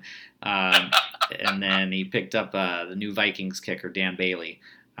that one. And then he picked up the new Vikings kicker, Dan Bailey,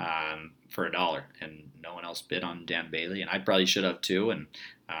 for $1, and no one else bid on Dan Bailey, and I probably should have too, and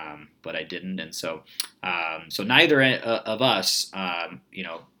but I didn't, and so neither of us,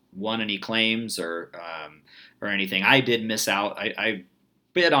 won any claims or anything. I did miss out. I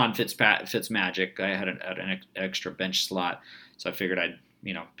bid on Fitzmagic. I had an extra bench slot, so I figured I'd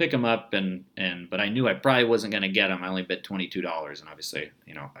pick him up, but I knew I probably wasn't going to get him. I only bid $22, and obviously,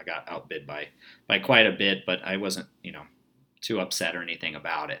 I got outbid by quite a bit, but I wasn't, too upset or anything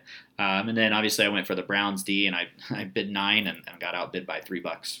about it. And then obviously I went for the Browns D, and I bid $9 and got outbid by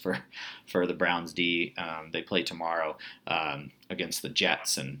 $3 for the Browns D. They play tomorrow against the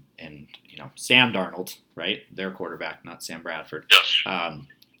Jets, and Sam Darnold, right? Their quarterback, not Sam Bradford. Yes.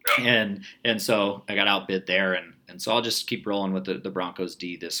 And so I got outbid there, and so I'll just keep rolling with the Broncos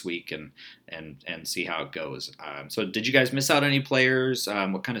D this week and see how it goes. So did you guys miss out on any players?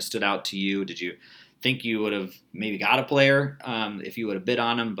 What kind of stood out to you? Did you think you would have maybe got a player if you would have bid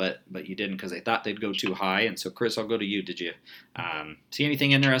on them, but you didn't because they thought they'd go too high? And so, Chris, I'll go to you. Did you see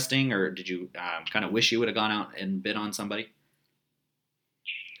anything interesting, or did you kind of wish you would have gone out and bid on somebody?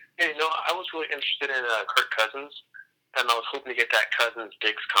 Yeah, I was really interested in Kirk Cousins, and I was hoping to get that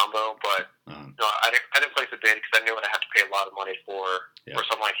Cousins-Diggs combo, but I didn't place a bid because I knew I'd have to pay a lot of money for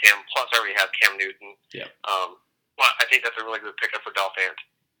something like him. Plus, I already have Cam Newton. Yeah. But I think that's a really good pickup for Dolphant,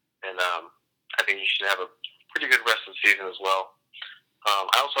 and I think you should have a pretty good rest of the season as well.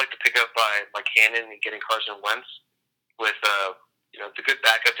 I also like to pick up by Cannon and getting Carson Wentz with the good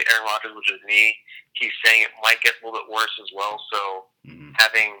backup to Aaron Rodgers, which is knee. He's saying it might get a little bit worse as well, so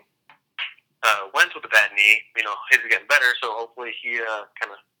having Wentz with a bad knee, his is getting better, so hopefully he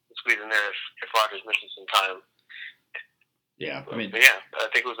kind of squeeze in there if Rodgers misses some time. Yeah, I think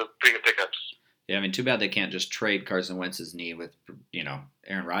it was a pretty good pickups. Yeah, too bad they can't just trade Carson Wentz's knee with,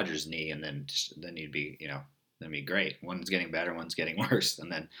 Aaron Rodgers' knee, and then you'd be, that'd be great. One's getting better, one's getting worse,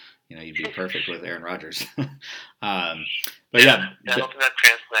 and then, you'd be perfect with Aaron Rodgers. But I don't think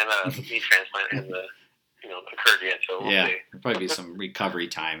that knee transplant has occurred yet, so we'll see. There'll probably be some recovery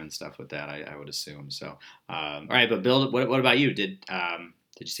time and stuff with that, I would assume. So, all right, but Bill, what about you? Did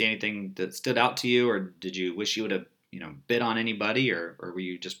you see anything that stood out to you, or did you wish you would have, bid on anybody, or were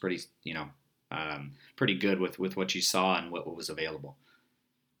you just pretty, pretty good with what you saw and what was available?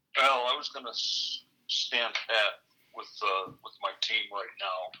 Well, I was going to stand pat with my team right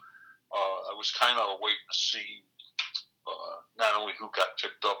now. I was kind of waiting to see not only who got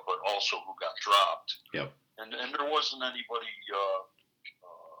picked up, but also who got dropped. Yep. And there wasn't anybody,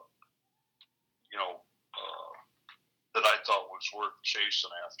 that I thought was worth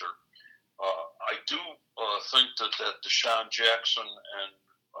chasing after. I do think that Deshaun Jackson and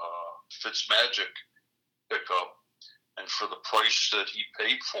Fitzmagic pickup, and for the price that he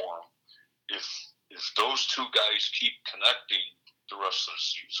paid for him, if those two guys keep connecting the rest of the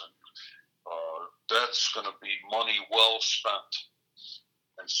season, that's going to be money well spent.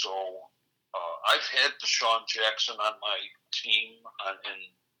 And so I've had Deshaun Jackson on my team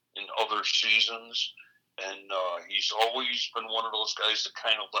in other seasons, and he's always been one of those guys that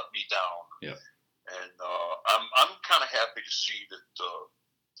kind of let me down. Yeah. And I'm kind of happy to see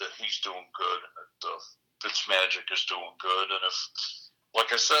that he's doing good, and that Fitzmagic is doing good. And if,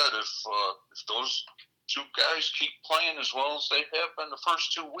 like I said, if those two guys keep playing as well as they have in the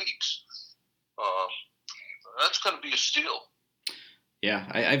first 2 weeks, that's going to be a steal. Yeah,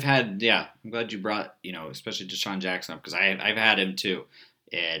 I've had. Yeah, I'm glad you brought especially Deshaun Jackson up, because I've had him too,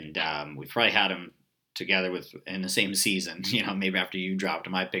 and we've probably had him together in the same season. Maybe after you dropped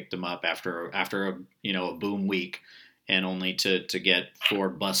him, I picked him up after a boom week, and only to get 4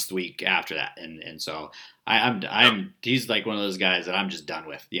 bust week after that, and so he's like one of those guys that I'm just done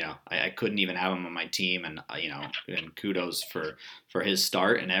with. I couldn't even have him on my team, and and kudos for his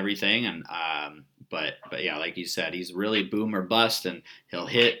start and everything, and but yeah, like you said, he's really boom or bust, and he'll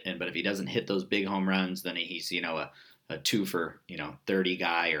hit, but if he doesn't hit those big home runs, then he's a 2 for 30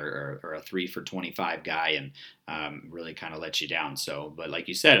 guy or a 3 for 25 guy, and really kind of lets you down. So, but like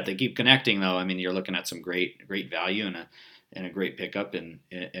you said, if they keep connecting, though, you're looking at some great value and a great pickup, and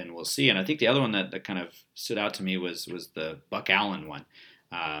we'll see. And I think the other one that kind of stood out to me was the Buck Allen one.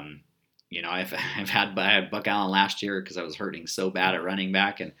 I had Buck Allen last year because I was hurting so bad at running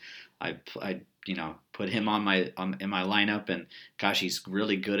back, and I put him in my lineup, and gosh, he's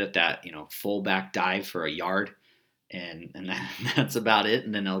really good at that fullback dive for a yard, and that's about it.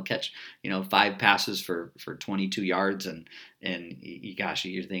 And then he'll catch 5 passes for 22 yards, and gosh,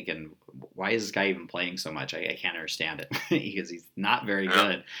 you're thinking, why is this guy even playing so much? I can't understand it because he's not very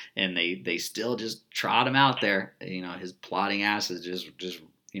good, and they still just trot him out there. His plodding ass is just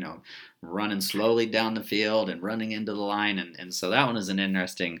running slowly down the field and running into the line, and so that one is an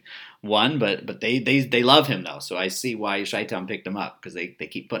interesting one. But they love him though, so I see why Chi-Town picked him up, because they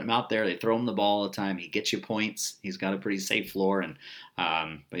keep putting him out there. They throw him the ball all the time. He gets you points. He's got a pretty safe floor, and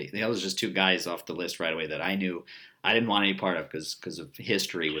but that was just 2 guys off the list right away that I knew I didn't want any part of because of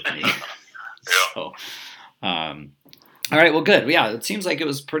history with me. So. All right, well, good. Yeah, it seems like it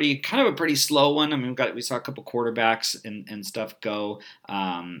was kind of a pretty slow one. I mean, we saw a couple quarterbacks and stuff go,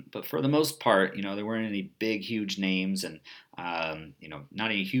 but for the most part, there weren't any big, huge names, and not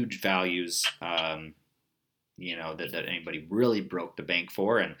any huge values, that anybody really broke the bank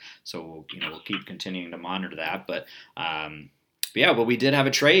for, and so we'll keep continuing to monitor that. But we did have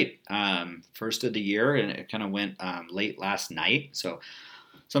a trade first of the year, and it kind of went late last night, so.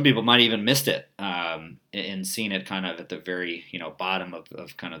 Some people might even missed it and seen it kind of at the very bottom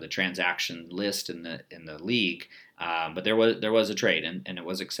of kind of the transaction list in the league. But there was a trade, and it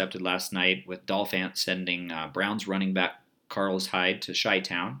was accepted last night, with Dolphins sending Browns running back Carlos Hyde to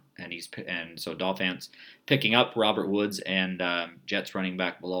Chi-Town, and so Dolphins picking up Robert Woods and Jets running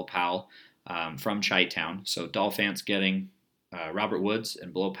back Bilal Powell from Chi-Town. So Dolphins getting Robert Woods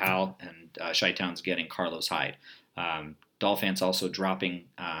and Bilal Powell, and Chi-Town's getting Carlos Hyde. Dolphins also dropping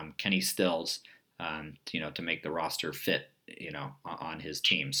Kenny Stills, to make the roster fit, on his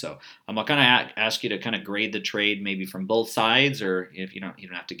team. So I'm going to ask you to kind of grade the trade, maybe from both sides, or if you don't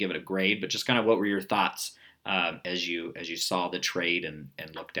have to give it a grade, but just kind of what were your thoughts as you saw the trade and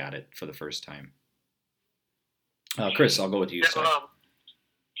looked at it for the first time. Chris, I'll go with you. So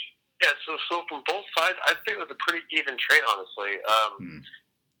from both sides, I think it was a pretty even trade, honestly.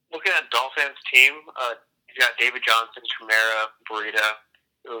 Looking at Dolphins' team, you got David Johnson, Chimera, Burita,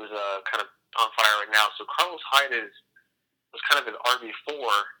 who's kind of on fire right now. So Carlos Hyde was kind of his RB4,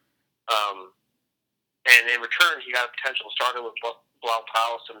 and in return, he got a potential starter with Bilal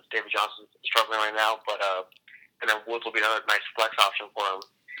Powell, since David Johnson's struggling right now. But and then Woods will be another nice flex option for him.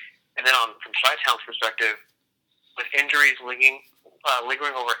 And then from Chi-Town's perspective, with injuries lingering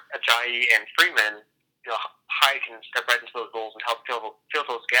over Ajayi and Freeman, Hyde can step right into those roles and help fill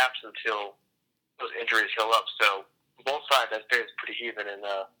those gaps until those injuries heal up. So both sides, I'd say, it's pretty even and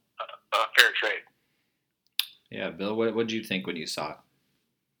a fair trade. Yeah, Bill, what did you think when you saw it?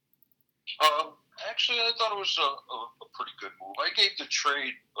 Actually, I thought it was a pretty good move. I gave the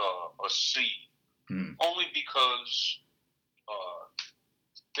trade a C, only because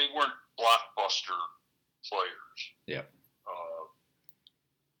they weren't blockbuster players. Yeah.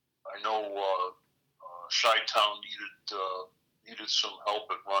 I know Chi-Town needed some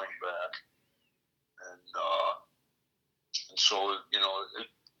help at running back. And so,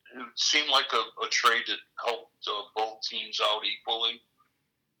 it seemed like a trade that helped both teams out equally.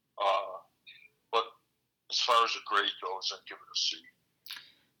 But as far as the grade goes, I'd give it a C.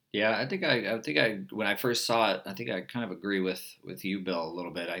 Yeah, I think I when I first saw it, I think I kind of agree with you, Bill, a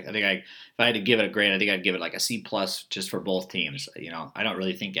little bit. I think if I had to give it a grade, I think I'd give it like a C plus just for both teams. I don't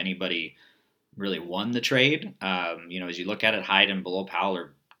really think anybody really won the trade. As you look at it, Hyde and Bilal Powell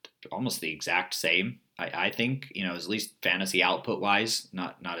are almost the exact same. I think, at least fantasy output wise,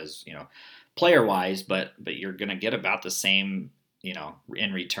 not as, player wise, but you're going to get about the same,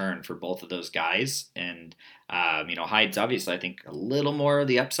 in return for both of those guys. And, Hyde's obviously, I think, a little more of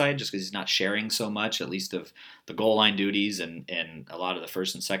the upside just because he's not sharing so much, at least of the goal line duties and a lot of the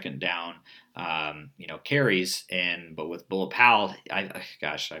first and second down, carries. But with Bilal Powell, I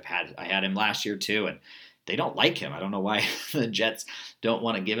had him last year too. And they don't like him. I don't know why the Jets don't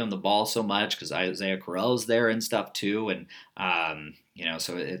want to give him the ball so much, because Isaiah Crowell's there and stuff too. And,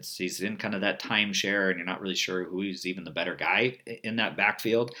 so he's in kind of that timeshare, and you're not really sure who's even the better guy in that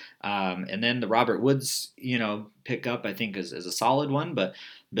backfield. And then the Robert Woods, pickup, I think is a solid one. But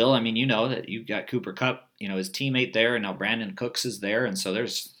Bill, that you've got Cooper Kupp, his teammate there, and now Brandon Cooks is there. And so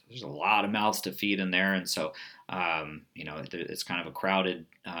there's a lot of mouths to feed in there. And so, it's kind of a crowded,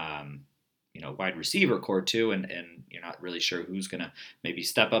 wide receiver core too, and you're not really sure who's going to maybe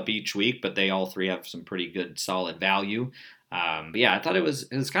step up each week, but they all three have some pretty good solid value. But yeah, I thought it was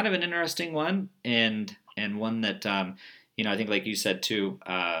kind of an interesting one, and one that, I think like you said too,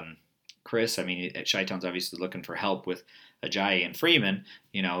 Chris, I mean, Chi-Town's obviously looking for help with Ajayi and Freeman,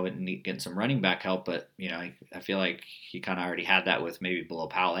 and getting some running back help, but, I feel like he kind of already had that with maybe Bilal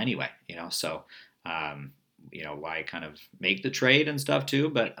Powell anyway, so, why kind of make the trade and stuff too.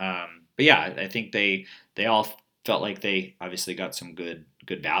 But yeah, I think they all felt like they obviously got some good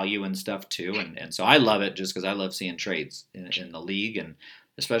value and stuff too. And so I love it just because I love seeing trades in the league, and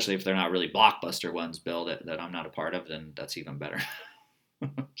especially if they're not really blockbuster ones, Bill, that I'm not a part of, then that's even better.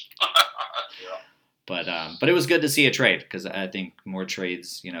 But it was good to see a trade, because I think more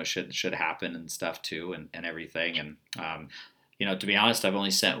trades, should happen and stuff too, and everything. And, to be honest, I've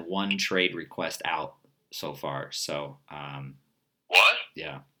only sent one trade request out so far. So, what?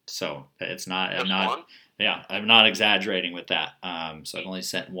 Yeah. So it's not, one? Yeah, I'm not exaggerating with that. So I've only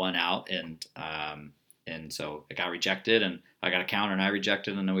sent one out, and so it got rejected, and I got a counter and I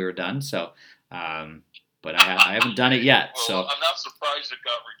rejected, and then we were done. So, but I haven't done it yet. Well, so I'm not surprised it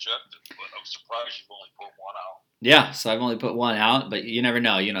got rejected, but I'm surprised you've only put one out. Yeah, so I've only put one out, but you never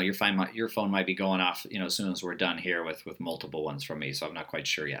know. Your phone might be going off, as soon as we're done here with multiple ones from me. So I'm not quite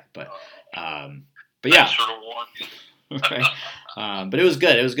sure yet, but yeah. I should have warned you. Right. But it was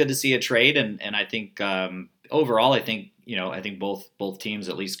good. It was good to see a trade, and I think overall, I think both teams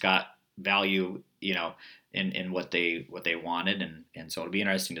at least got value, in what they wanted, and so it'll be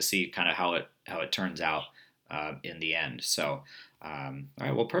interesting to see kind of how it turns out in the end. So, all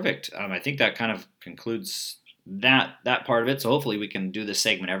right, well, perfect. I think that kind of concludes that part of it. So hopefully we can do this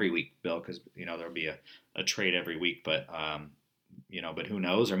segment every week, Bill, because there'll be a trade every week, but but who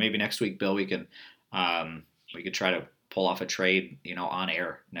knows? Or maybe next week, Bill, we could try to pull off a trade, on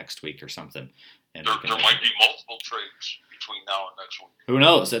air next week or something. And there might be multiple trades between now and next week. Who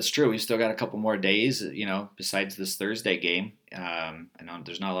knows? That's true. We still got a couple more days, besides this Thursday game. I know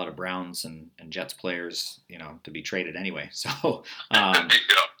there's not a lot of Browns and Jets players, to be traded anyway. So,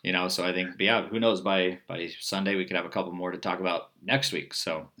 Yeah. So I think, who knows? By Sunday we could have a couple more to talk about next week.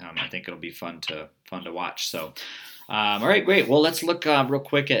 So I think it'll be fun to watch. So, all right, great. Well, let's look real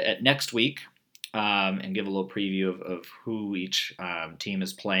quick at next week. And give a little preview of who each team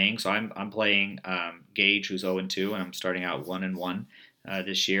is playing. So I'm playing Gage, who's 0-2, and I'm starting out 1-1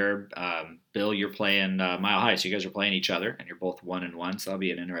 this year. Bill, you're playing Mile High, so you guys are playing each other, and you're both 1-1. So that'll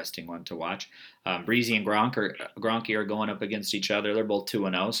be an interesting one to watch. Breezy and Gronky are going up against each other. They're both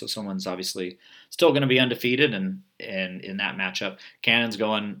 2-0, so someone's obviously still going to be undefeated, and in that matchup, Cannon's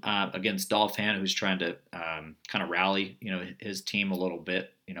going against Dolphin, who's trying to kind of rally, his team a little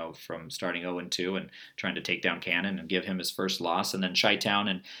bit, from starting 0-2 and trying to take down Cannon and give him his first loss. And then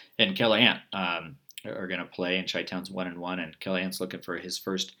Chi-Town and Callahan are going to play, and Chi-Town's 1-1, and Callahan's looking for his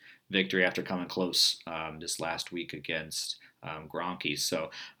first victory after coming close this last week against Gronky.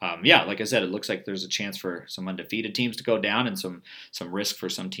 So, like I said, it looks like there's a chance for some undefeated teams to go down, and some risk for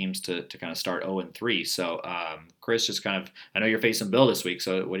some teams to kind of start 0-3. So, Chris, just kind of, I know you're facing Bill this week,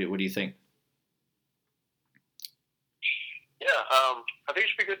 so what do you think? Yeah, I think it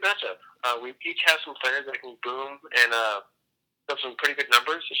should be a good matchup. We each have some players that can boom and have some pretty good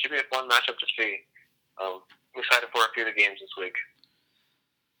numbers. It should be a fun matchup to see. I'm excited for a few of the games this week.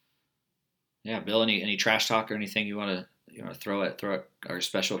 Yeah, Bill, any trash talk or anything you want to throw at our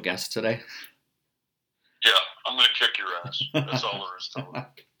special guest today? Yeah, I'm going to kick your ass. That's all there is to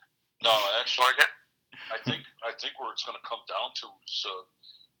it. No, actually, I think where it's going to come down to is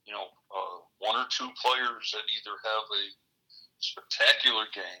one or two players that either have a spectacular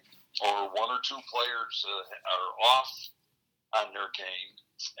game or one or two players are off on their game,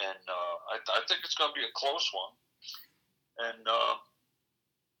 and I think it's going to be a close one. And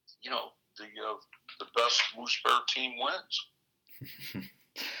the best Moose Bear team wins.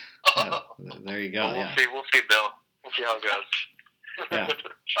 There you go. We'll see, Bill. We'll see how it goes. Yeah.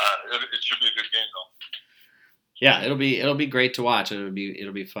 It should be a good game, though. Yeah, it'll be great to watch. It'll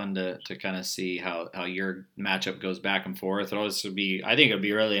be fun to kind of see how your matchup goes back and forth. I think it'll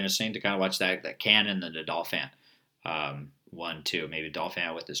be really interesting to kind of watch that Cannon and the Dolphin one too. Maybe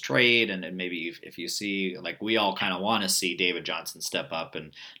Dolphin with his trade, and then maybe if you see, like, we all kind of want to see David Johnson step up,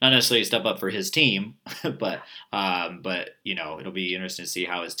 and not necessarily step up for his team, but it'll be interesting to see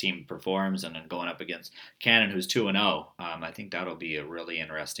how his team performs, and then going up against Cannon, who's 2-0. I think that'll be a really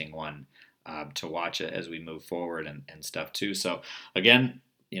interesting one to watch it as we move forward and stuff too. So again,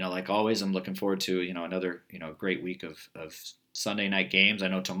 like always, I'm looking forward to, another, great week of Sunday night games. I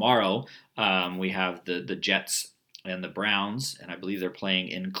know tomorrow we have the Jets and the Browns, and I believe they're playing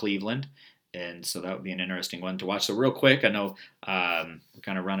in Cleveland. And so that would be an interesting one to watch. So real quick, I know we're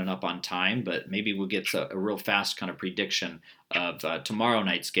kind of running up on time, but maybe we'll get a real fast kind of prediction of tomorrow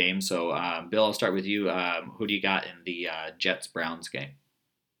night's game. So, Bill, I'll start with you. Who do you got in the Jets-Browns game?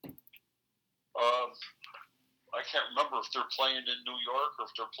 I can't remember if they're playing in New York or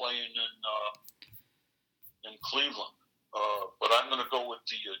if they're playing in Cleveland. But I'm going to go with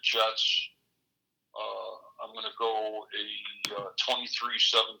the Jets. I'm going to go a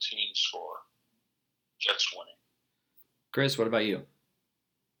 23-17 score. Jets winning. Chris, what about you?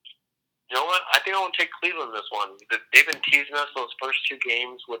 You know what? I think I want to take Cleveland this one. They've been teasing us those first two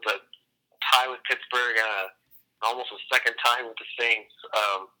games with a tie with Pittsburgh and almost a second tie with the Saints.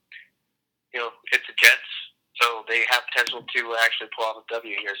 It's the Jets, so they have potential to actually pull off a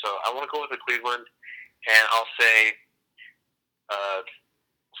W here. So I want to go with the Cleveland, and I'll say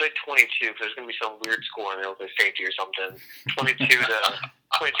 22 because there's going to be some weird score in there with a safety or something. 22 to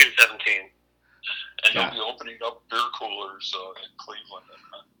 17. And they'll be opening up beer coolers in Cleveland.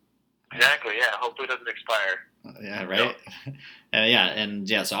 Exactly. Yeah. Hopefully, it doesn't expire. Yeah. Right.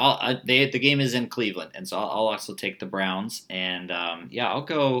 Yep. So the game is in Cleveland, and so I'll also take the Browns, and I'll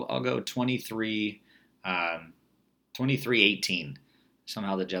go 23-18.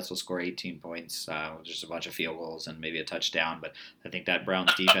 Somehow the Jets will score 18 points, just a bunch of field goals and maybe a touchdown. But I think that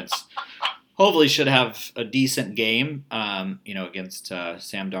Browns defense hopefully should have a decent game, against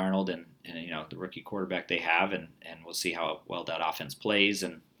Sam Darnold and the rookie quarterback they have, and we'll see how well that offense plays.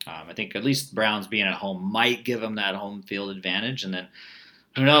 And I think at least Browns being at home might give them that home field advantage. And then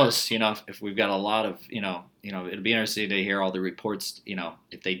who knows, if we've got a lot of, it'll be interesting to hear all the reports,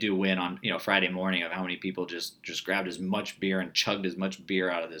 if they do win on, Friday morning, of how many people just grabbed as much beer and chugged as much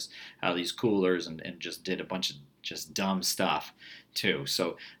beer out of these coolers and just did a bunch of just dumb stuff too.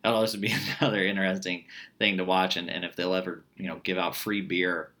 So that'll also be another interesting thing to watch. And if they'll ever, give out free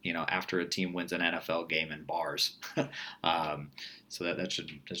beer, after a team wins an NFL game in bars. So that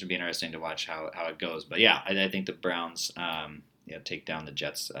should be interesting to watch how it goes. But yeah, I think the Browns, take down the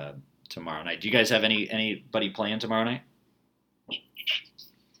Jets tomorrow night. Do you guys have anybody playing tomorrow night?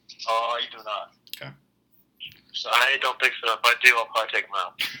 I do not. Okay. So I don't think so. If I do, I'll probably take them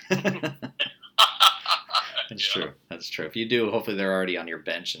out. That's true. If you do, hopefully they're already on your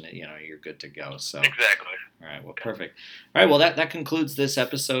bench and you're good to go. So exactly. All right. Well, perfect. All right. Well, that concludes this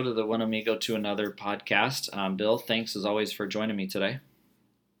episode of the One Amigo to Another podcast. Bill, thanks as always for joining me today.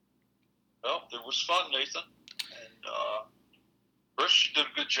 Well, it was fun, Nathan. And Chris, you did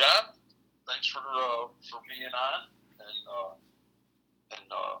a good job. Thanks for being on and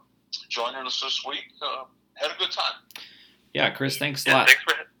joining us this week. Had a good time. Yeah, Chris, thanks a lot. Thanks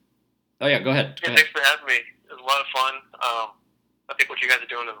for. Oh yeah, go ahead. Thanks for having me. It was a lot of fun. I think what you guys are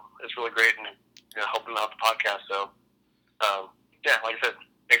doing is really great and helping out the podcast. So, like I said,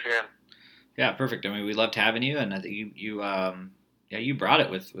 thanks again. Yeah, perfect. I mean, we loved having you, and I think you brought it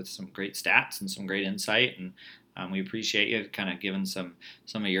with some great stats and some great insight, and we appreciate you kind of giving some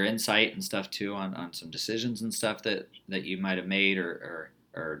of your insight and stuff too on some decisions and stuff that you might have made or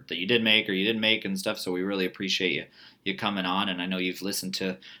that you did make or you didn't make and stuff. So we really appreciate you coming on, and I know you've listened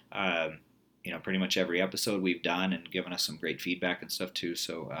to pretty much every episode we've done and given us some great feedback and stuff too.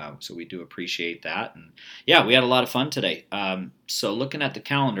 So we do appreciate that. And yeah, we had a lot of fun today. So looking at the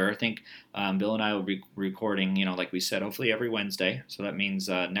calendar, I think Bill and I will be recording, like we said, hopefully every Wednesday. So that means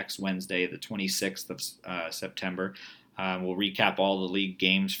next Wednesday, the 26th of September, we'll recap all the league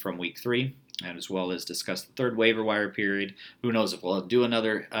games from week 3, and as well as discuss the third waiver wire period. Who knows if we'll do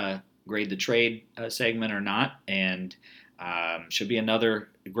another grade the trade segment or not, and should be another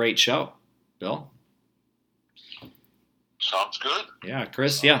great show. Bill? Sounds good. Yeah,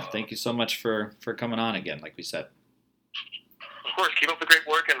 Chris, thank you so much for coming on again, like we said. Of course, keep up the great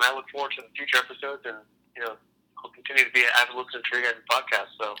work, and I look forward to the future episodes, and, I'll continue to be an avid listener to your guys' podcast,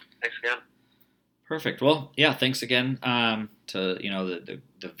 so thanks again. Perfect. Well, yeah, thanks again to the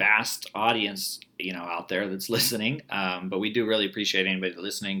vast audience out there that's listening. But we do really appreciate anybody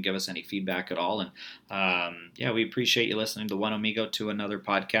listening. Give us any feedback at all, and we appreciate you listening to One Amigo to Another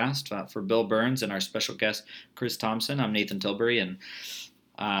podcast. For Bill Burns and our special guest Chris Thompson, I'm Nathan Tilbury, and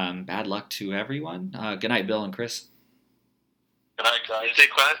bad luck to everyone. Good night, Bill and Chris. Good night, guys. Stay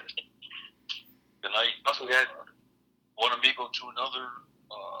quiet. Good night. Awesome, guys. One Amigo to Another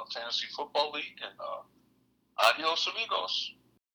fantasy football league, and adios amigos.